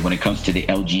this way." When it comes to the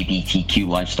LGBTQ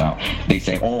lifestyle, they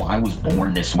say, "Oh, I was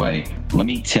born this way." Let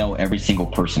me tell every single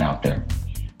person out there,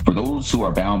 for those who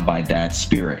are bound by that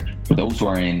spirit, for those who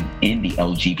are in the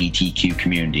LGBTQ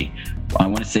community, I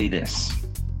want to say this: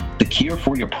 the cure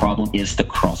for your problem is the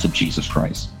cross of Jesus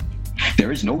Christ.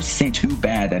 There is no sin too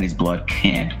bad that His blood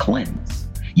can't cleanse.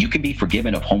 You can be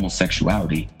forgiven of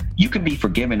homosexuality. You can be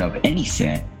forgiven of any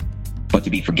sin. But to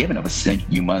be forgiven of a sin,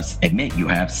 you must admit you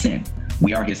have sinned.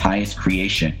 We are His highest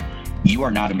creation. You are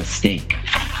not a mistake.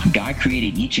 God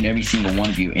created each and every single one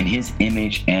of you in His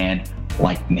image and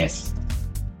likeness.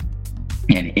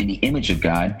 And in the image of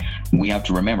God, we have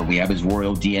to remember, we have His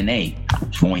royal DNA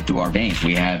flowing through our veins.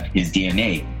 We have His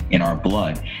DNA in our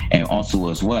blood. And also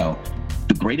as well,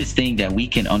 the greatest thing that we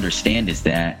can understand is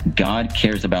that God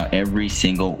cares about every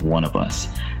single one of us.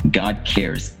 God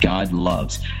cares, God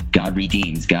loves, God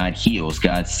redeems, God heals,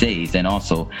 God saves, and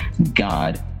also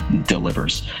God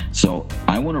delivers. So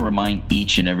I want to remind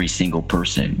each and every single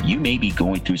person, you may be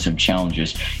going through some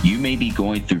challenges, you may be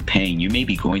going through pain, you may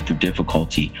be going through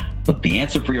difficulty, but the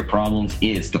answer for your problems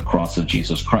is the cross of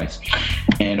Jesus Christ.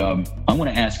 And I want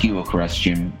to ask you a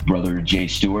question, Brother Jay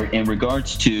Stewart, in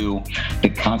regards to the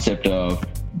concept of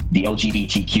the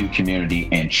LGBTQ community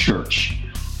and church.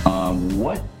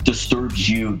 What disturbs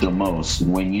you the most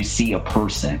when you see a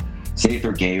person, say if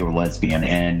they're gay or lesbian,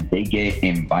 and they get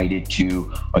invited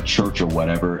to a church or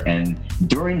whatever, and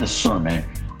during the sermon,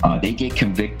 they get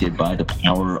convicted by the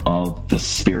power of the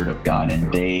Spirit of God,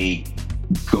 and they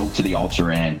go to the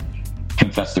altar and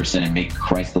confess their sin and make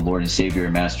Christ the Lord and Savior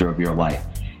and Master of your life?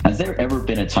 Has there ever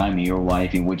been a time in your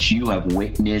life in which you have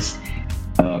witnessed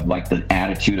like the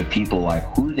attitude of people, like,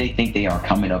 who do they think they are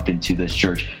coming up into this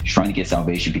church trying to get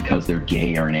salvation because they're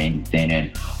gay or anything?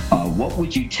 And what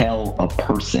would you tell a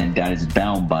person that is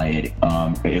bound by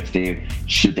it?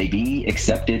 Should they be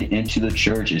accepted into the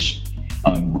church? Is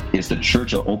the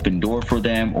church an open door for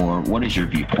them, or what is your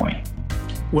viewpoint?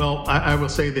 Well, I will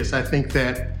say this. I think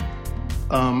that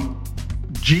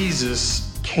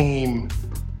Jesus came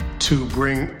to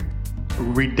bring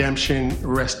redemption,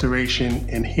 restoration,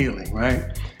 and healing,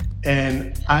 right?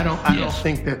 And I don't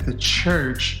think that the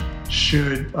church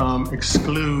should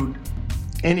exclude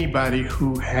anybody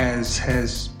who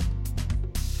has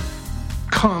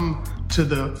come to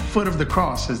the foot of the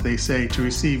cross, as they say, to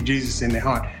receive Jesus in their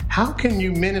heart. How can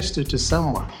you minister to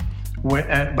someone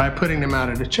by putting them out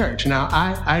of the church? Now,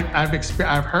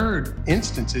 I've heard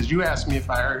instances. You asked me if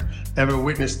I ever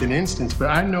witnessed an instance, but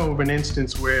I know of an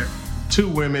instance where two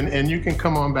women, and you can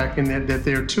come on back in that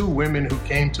there are two women who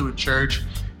came to a church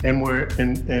and were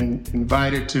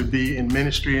invited to be in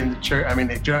ministry in the church. I mean,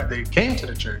 they came to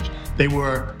the church. They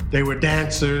were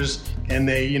dancers, and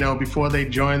they, before they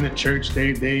joined the church,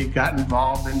 they got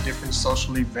involved in different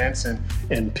social events,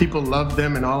 and people loved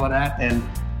them and all of that, and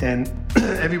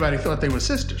everybody thought they were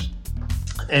sisters.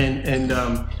 And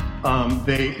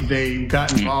They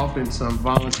got involved in some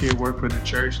volunteer work for the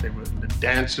church. They were the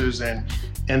dancers, and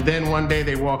then one day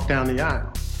they walked down the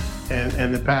aisle,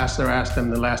 and the pastor asked them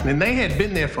the last name. And they had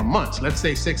been there for months, let's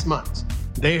say 6 months.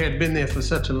 They had been there for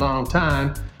such a long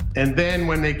time, and then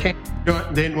when they came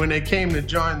to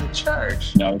join the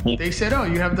church, they said, "Oh,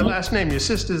 you have the last name, your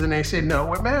sisters," and they said, "No,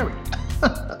 we're married."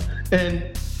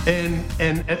 and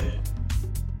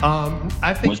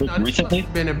I think was it recently? It's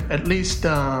been at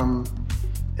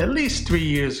least 3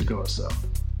 years ago or so,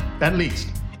 at least.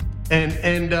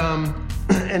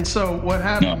 And so what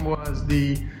happened was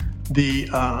the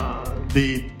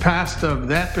pastor of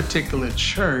that particular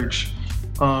church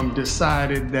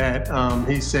decided that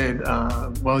he said,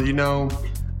 well,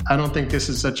 I don't think this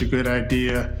is such a good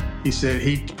idea. He said,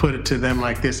 he put it to them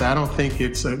like this: I don't think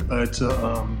it's a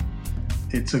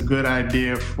good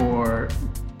idea for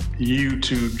you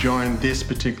to join this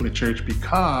particular church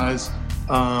because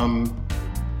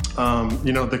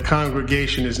the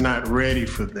congregation is not ready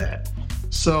for that.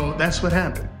 So that's what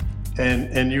happened.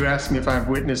 And you asked me if I've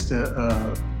witnessed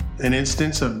an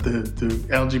instance of the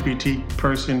LGBT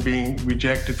person being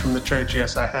rejected from the church.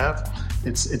 Yes, I have.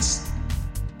 It's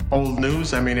old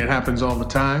news. I mean, it happens all the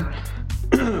time.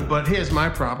 But here's my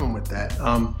problem with that.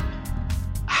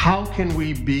 How can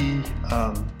we be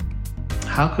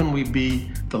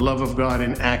the love of God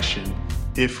in action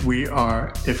if we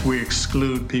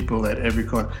exclude people at every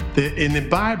corner? In the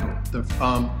Bible,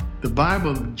 the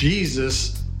Bible,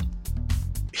 Jesus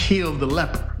healed the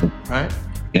leper, right?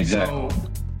 Exactly.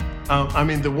 So,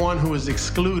 the one who was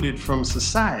excluded from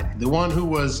society, the one who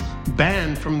was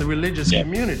banned from the religious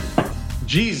community,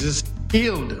 Jesus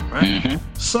healed him, right? Mm-hmm.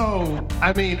 So,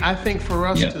 I think for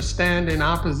us to stand in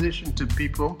opposition to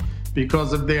people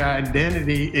because of their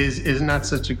identity is not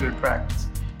such a good practice.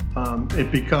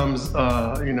 It becomes,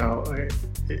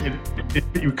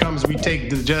 it becomes we take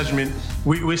the judgment.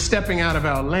 We're stepping out of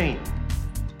our lane.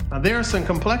 There are some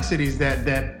complexities that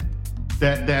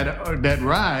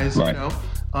rise. Right.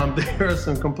 There are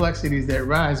some complexities that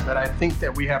rise, but I think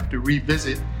that we have to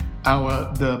revisit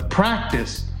the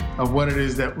practice of what it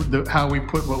is how we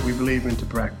put what we believe into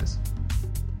practice.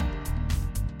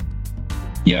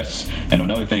 Yes, and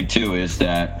another thing too is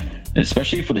that,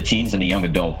 especially for the teens and the young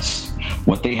adults,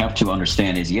 what they have to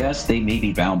understand is, yes, they may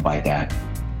be bound by that,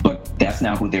 but that's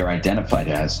not who they're identified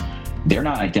as. They're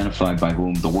not identified by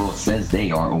whom the world says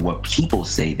they are or what people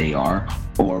say they are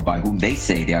or by whom they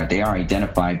say they are. They are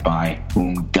identified by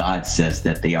whom God says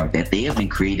that they are, that they have been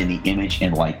created in the image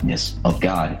and likeness of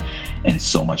God, and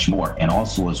so much more. And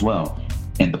also as well,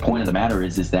 and the point of the matter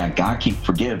is that God can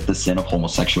forgive the sin of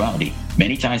homosexuality.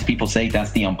 Many times people say that's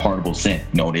the unpardonable sin.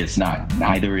 No, it is not.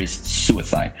 Neither is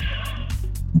suicide.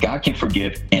 God can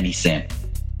forgive any sin.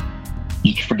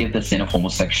 He can forgive the sin of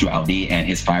homosexuality, and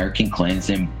his fire can cleanse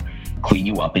and clean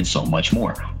you up and so much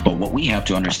more. But what we have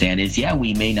to understand is,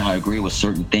 we may not agree with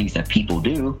certain things that people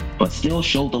do, but still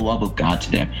show the love of God to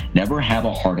them. Never have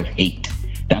a heart of hate.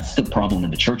 That's the problem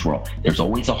in the church world. There's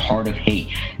always a heart of hate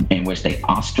in which they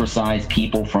ostracize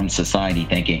people from society,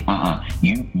 thinking,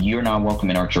 you're not welcome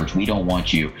in our church. We don't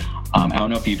want you. I don't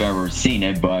know if you've ever seen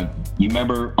it, but you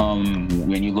remember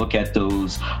when you look at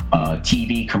those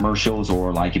TV commercials,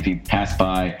 or like if you pass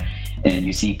by and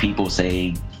you see people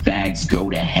say, fags go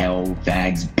to hell,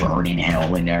 fags burn in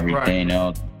hell and everything.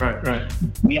 Right.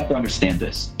 We have to understand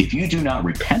this. If you do not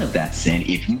repent of that sin,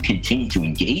 if you continue to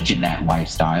engage in that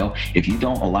lifestyle, if you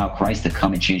don't allow Christ to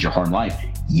come and change your heart and life,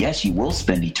 yes, you will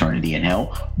spend eternity in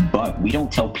hell, but we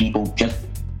don't tell people just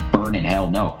burn in hell.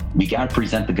 No, we got to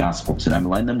present the gospel to them,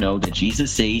 letting them know that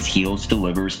Jesus saves, heals,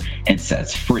 delivers, and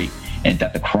sets free, and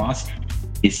that the cross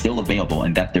is still available,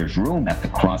 and that there's room at the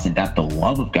cross, and that the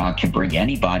love of God can bring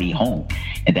anybody home,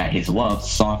 and that his love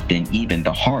softens even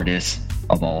the hardest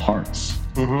of all hearts.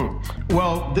 Mm-hmm.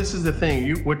 Well, this is the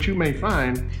thing. What you may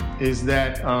find is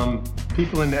that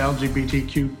people in the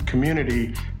LGBTQ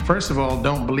community, first of all,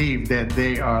 don't believe that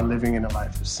they are living in a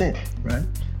life of sin, right?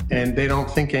 And they don't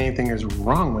think anything is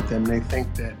wrong with them. They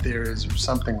think that there is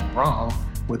something wrong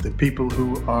with the people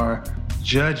who are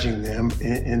judging them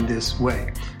in this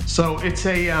way. So it's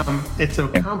a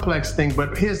complex thing.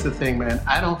 But here's the thing, man.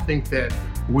 I don't think that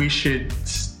we should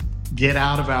get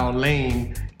out of our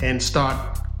lane and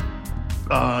start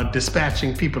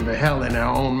dispatching people to hell in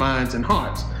our own minds and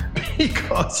hearts,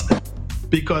 because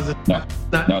it's not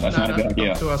a good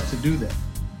idea to us to do that.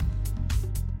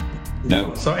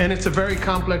 No. So, and it's a very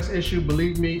complex issue.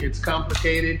 Believe me, it's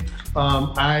complicated.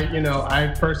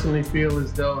 I personally feel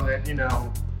as though that,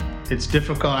 it's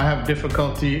difficult. I have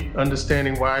difficulty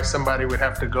understanding why somebody would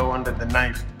have to go under the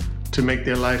knife to make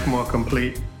their life more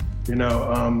complete.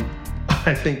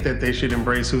 I think that they should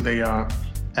embrace who they are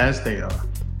as they are,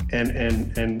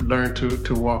 and learn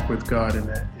to walk with God in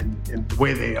the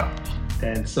way they are.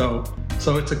 And so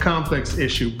it's a complex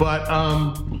issue, but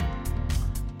I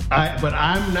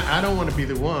don't want to be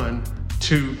the one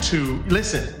to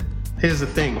listen. Here's the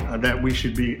thing that we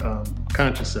should be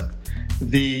conscious of: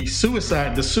 the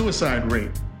suicide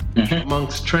rate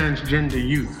amongst transgender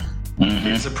youth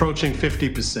is approaching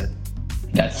 50%.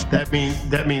 Yes. That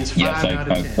means 5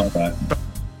 out of 10. I saw that.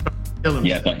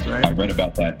 Yes, right? I read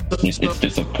about that. It's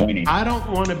disappointing. I don't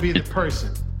want to be the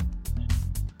person.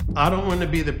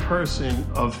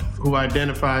 Of who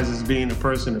identifies as being a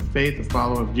person of faith, a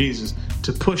follower of Jesus,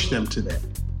 to push them to that.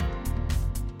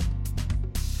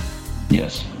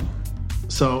 Yes.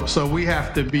 So we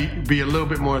have to be a little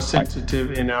bit more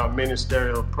sensitive in our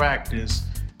ministerial practice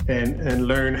and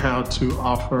learn how to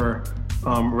offer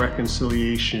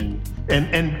reconciliation.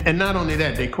 And not only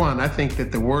that, Daquan, I think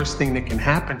that the worst thing that can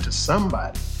happen to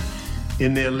somebody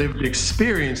in their lived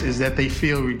experience is that they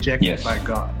feel rejected by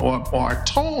God, or are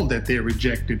told that they're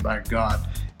rejected by God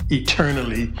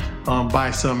eternally by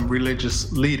some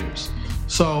religious leaders.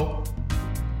 So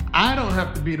I don't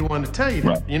have to be the one to tell you that.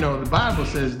 Right. You know, the Bible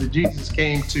says that Jesus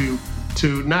came to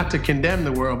not to condemn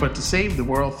the world, but to save the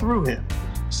world through him.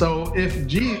 So if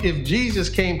Jesus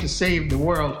came to save the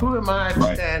world, who am I to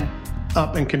stand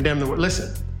up and condemn the world?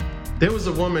 Listen, there was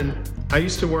a woman, I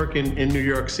used to work in New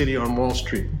York City on Wall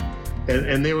Street,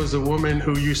 and there was a woman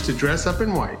who used to dress up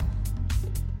in white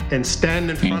and stand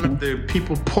in front of the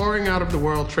people pouring out of the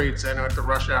World Trade Center at the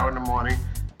rush hour in the morning,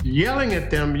 yelling at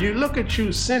them, "You look at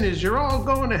you sinners, you're all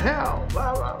going to hell."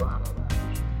 Blah, blah, blah,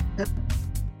 blah.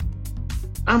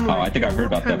 I'm like, I think I've heard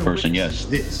about that person, yes.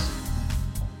 This.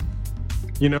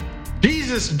 You know,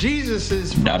 Jesus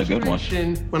is not a good one.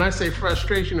 When I say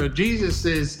frustration, or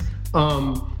Jesus'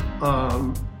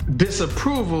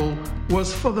 disapproval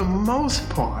was for the most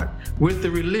part with the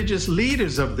religious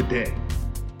leaders of the day.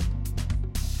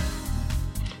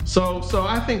 So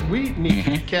I think we need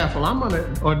to be careful. I'm an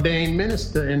ordained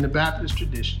minister in the Baptist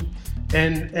tradition,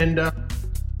 and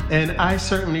I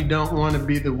certainly don't want to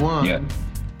be the one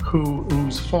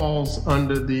who falls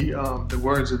under the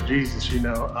words of Jesus. You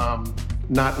know,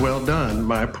 not well done,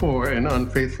 my poor and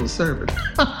unfaithful servant.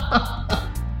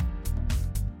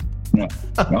 No.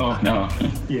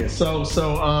 Yeah. So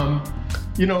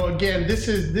you know, again, this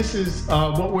is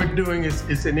what we're doing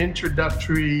is an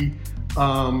introductory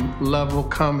level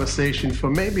conversation for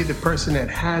maybe the person that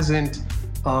hasn't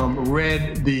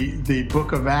read the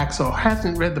book of Acts or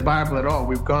hasn't read the Bible at all.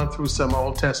 We've gone through some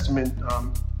Old Testament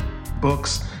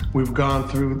books. We've gone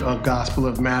through the Gospel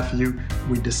of Matthew.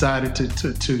 We decided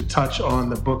to touch on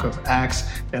the book of Acts,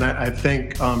 and I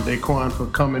thank Daquan for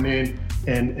coming in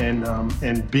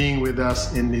and being with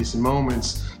us in these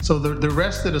moments. So the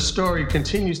rest of the story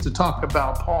continues to talk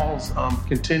about Paul's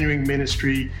continuing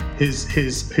ministry, his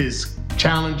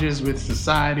challenges with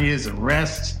society, his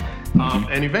arrests,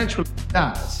 and eventually he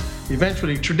dies.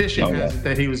 Eventually, tradition has it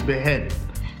that he was beheaded,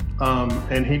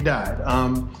 and he died.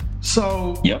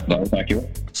 Yep, that was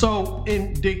accurate. So,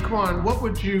 in Daquan, what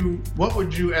would you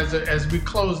as we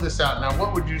close this out now,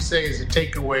 what would you say is a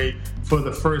takeaway for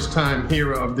the first time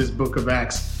hearer of this book of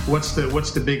Acts? What's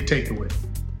the big takeaway?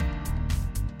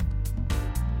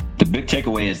 The big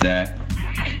takeaway is that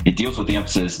it deals with the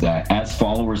emphasis that as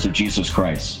followers of Jesus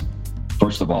Christ,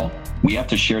 first of all, we have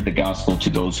to share the gospel to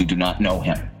those who do not know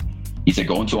him. He said,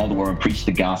 go into all the world and preach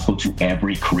the gospel to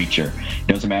every creature.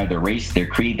 It doesn't matter their race, their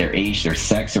creed, their age, their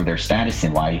sex, or their status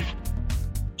in life.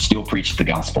 Still preach the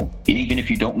gospel. Even if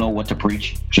you don't know what to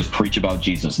preach, just preach about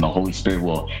Jesus, and the Holy Spirit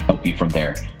will help you from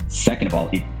there. Second of all,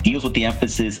 it deals with the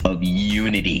emphasis of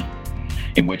unity,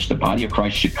 in which the body of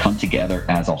Christ should come together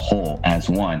as a whole, as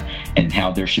one, and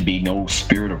how there should be no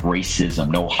spirit of racism,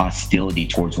 no hostility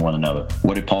towards one another.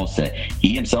 What did Paul say?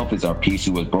 He himself is our peace,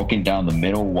 who has broken down the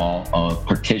middle wall of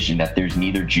partition, that there's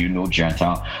neither Jew nor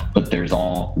Gentile, but there's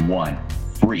all one,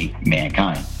 free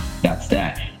mankind. That's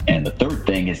that. And the third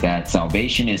thing is that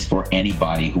salvation is for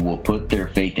anybody who will put their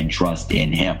faith and trust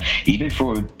in him. Even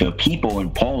for the people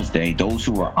in Paul's day, those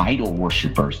who were idol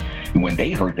worshipers, when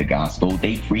they heard the gospel,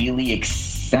 they freely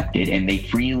accepted and they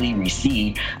freely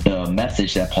received the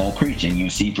message that Paul preached. And you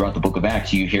see throughout the book of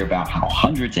Acts, you hear about how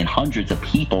hundreds and hundreds of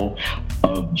people,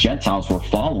 of Gentiles, were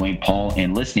following Paul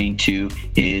and listening to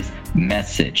his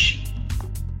message.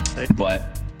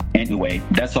 But anyway,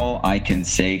 that's all I can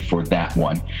say for that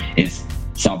one, is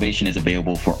salvation is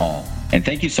available for all. And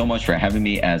thank you so much for having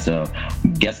me as a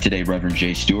guest today, Reverend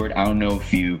J. Stewart. I don't know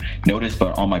if you noticed,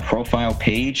 but on my profile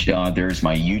page, there's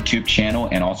my YouTube channel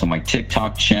and also my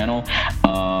TikTok channel.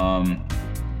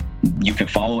 you can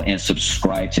follow and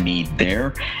subscribe to me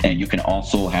there, and you can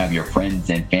also have your friends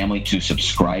and family to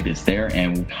subscribe is there.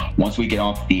 And once we get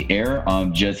off the air,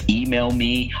 just email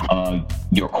me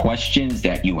your questions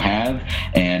that you have,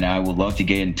 and I would love to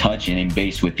get in touch and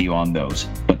engage with you on those.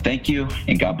 But thank you,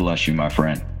 and God bless you, my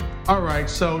friend. All right,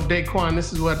 so Daquan,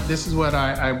 this is what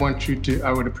I want you to.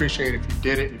 I would appreciate if you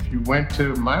did it. If you went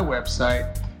to my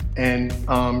website, and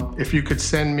if you could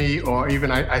send me, or even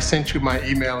I sent you my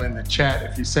email in the chat.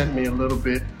 If you sent me a little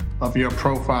bit of your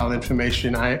profile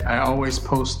information, I always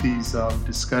post these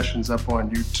discussions up on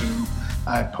YouTube.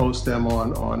 I post them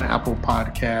on Apple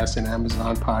Podcasts and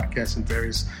Amazon Podcasts and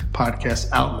various podcast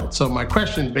outlets. So my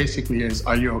question basically is,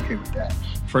 are you okay with that,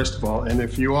 first of all? And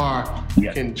if you are,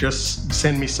 you can just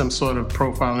send me some sort of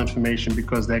profile information,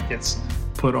 because that gets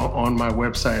put on my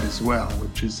website as well,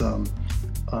 which is,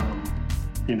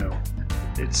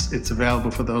 it's available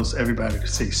for everybody to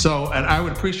see. So, and I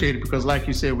would appreciate it, because like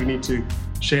you said, we need to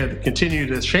continue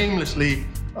to shamelessly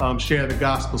share the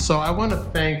gospel. So I want to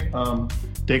thank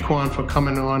Daquan for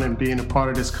coming on and being a part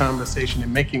of this conversation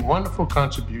and making wonderful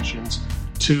contributions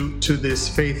to this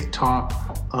faith talk.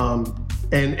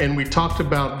 And we talked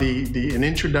about an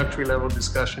introductory level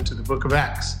discussion to the book of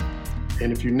Acts.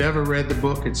 And if you never read the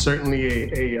book, it's certainly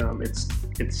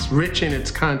it's rich in its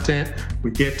content.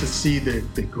 We get to see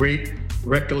the great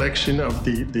recollection of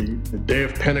the day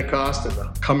of Pentecost and the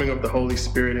coming of the Holy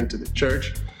Spirit into the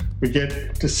church. We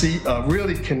get to see a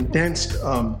really condensed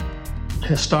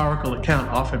historical account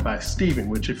offered by Stephen,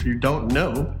 which, if you don't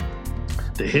know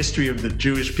the history of the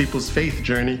Jewish people's faith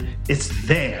journey, it's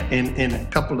there in a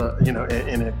couple of, in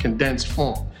a condensed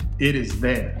form. It is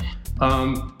there.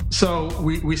 So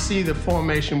we see the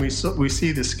formation, we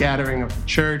see the scattering of the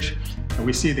church, and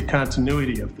we see the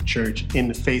continuity of the church in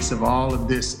the face of all of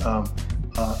this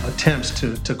attempts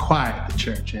to quiet the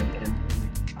church, and it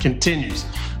continues.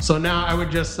 So now I would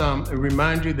just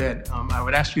remind you that I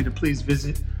would ask you to please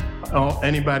visit,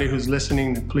 anybody who's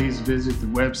listening, to please visit the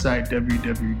website,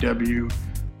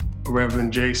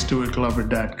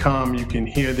 www.reverendjstuartglover.com. You can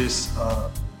hear this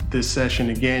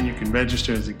session again. You can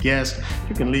register as a guest.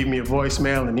 You can leave me a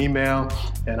voicemail, an email,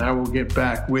 and I will get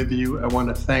back with you. I want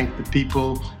to thank the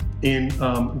people in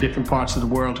different parts of the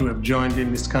world who have joined in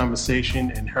this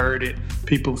conversation and heard it.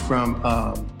 People from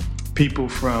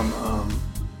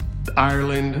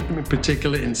Ireland, in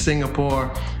particular, in Singapore,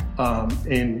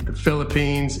 in the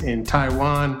Philippines, in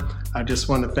Taiwan. I just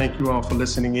want to thank you all for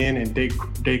listening in, and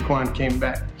Daquan came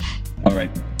back. All right.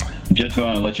 Just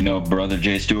want to let you know, Brother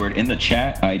J. Stewart, in the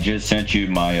chat, I just sent you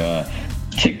my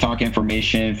TikTok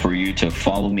information for you to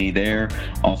follow me there.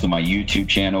 Also, my YouTube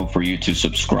channel for you to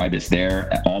subscribe is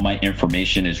there. All my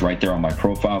information is right there on my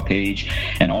profile page.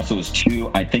 And also,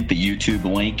 I think the YouTube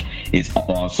link is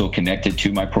also connected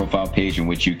to my profile page, in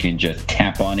which you can just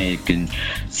tap on it. It can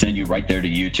send you right there to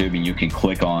YouTube, and you can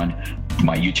click on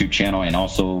my YouTube channel and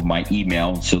also my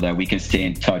email, so that we can stay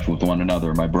in touch with one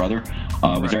another, my brother.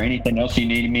 Was there anything else you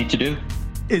needed me to do?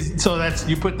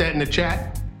 You put that in the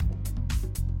chat?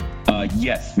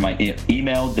 Yes, my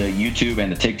email, the YouTube,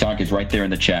 and the TikTok is right there in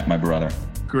the chat, my brother.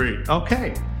 Great.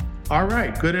 Okay. All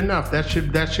right. Good enough. That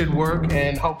should work,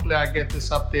 and hopefully I get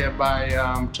this up there by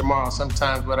tomorrow.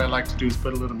 Sometimes what I like to do is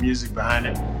put a little music behind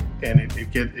it, and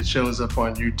it shows up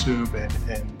on YouTube and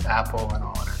Apple and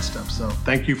all that stuff. So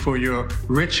thank you for your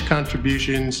rich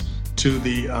contributions to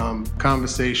the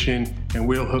conversation, and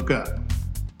we'll hook up.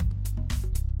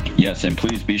 Yes, and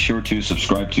please be sure to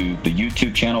subscribe to the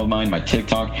YouTube channel of mine, my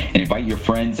TikTok, and invite your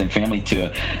friends and family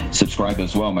to subscribe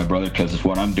as well, my brother, because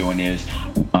what I'm doing is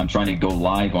I'm trying to go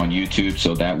live on YouTube,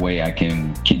 so that way I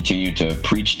can continue to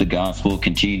preach the gospel,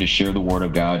 continue to share the word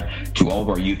of God to all of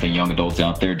our youth and young adults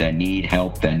out there that need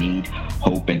help, that need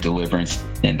hope and deliverance,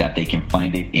 and that they can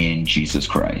find it in Jesus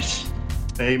Christ.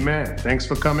 Amen. Thanks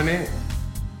for coming in.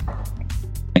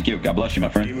 Thank you. God bless you, my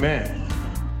friend. Amen.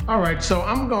 All right, so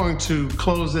I'm going to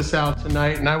close this out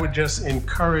tonight, and I would just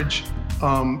encourage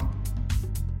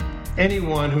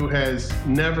anyone who has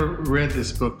never read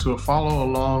this book to follow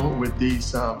along with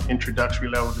these introductory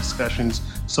level discussions,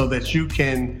 so that you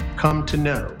can come to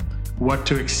know what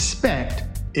to expect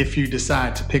if you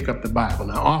decide to pick up the Bible.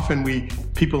 Now, often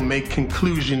people make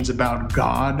conclusions about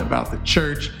God, about the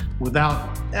church, without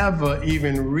ever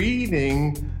even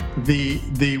reading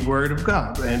the Word of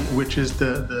God, and which is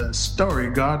the story,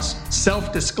 God's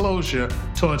self-disclosure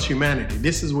towards humanity.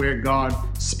 This is where God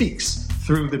speaks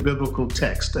through the biblical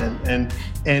text, and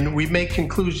we make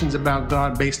conclusions about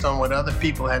God based on what other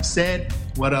people have said,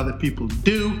 what other people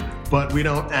do, but we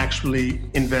don't actually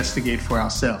investigate for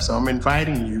ourselves. So I'm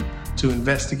inviting you to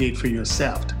investigate for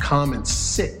yourself, to come and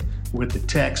sit with the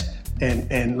text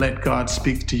and let God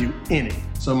speak to you in it.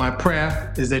 So my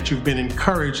prayer is that you've been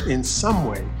encouraged in some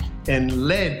way and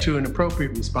led to an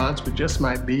appropriate response, which just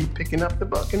might be picking up the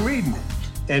book and reading it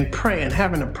and praying,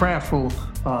 having a prayerful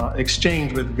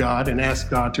exchange with God and ask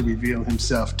God to reveal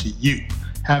himself to you.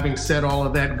 Having said all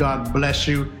of that, God bless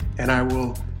you, and I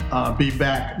will be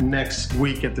back next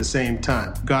week at the same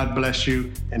time. God bless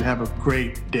you and have a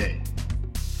great day.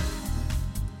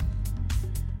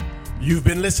 You've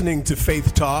been listening to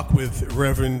Faith Talk with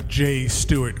Reverend J.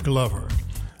 Stewart Glover.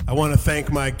 I want to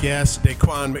thank my guest,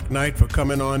 Daquan McKnight, for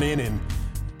coming on in and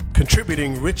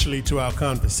contributing richly to our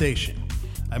conversation.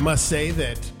 I must say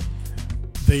that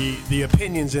the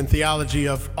opinions and theology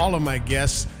of all of my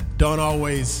guests don't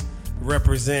always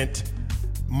represent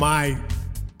my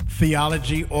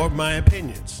theology or my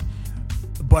opinions,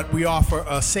 but we offer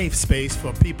a safe space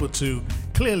for people to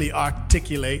clearly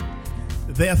articulate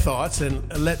their thoughts and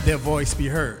let their voice be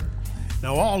heard.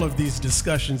 Now, all of these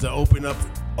discussions are open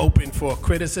for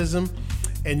criticism,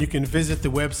 and you can visit the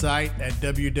website at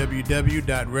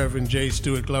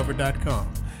www.reverendjstewartglover.com,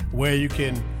 where you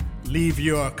can leave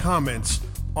your comments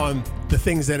on the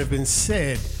things that have been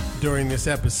said during this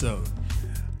episode.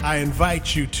 I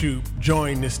invite you to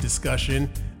join this discussion.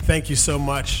 Thank you so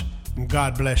much, and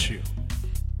God bless you.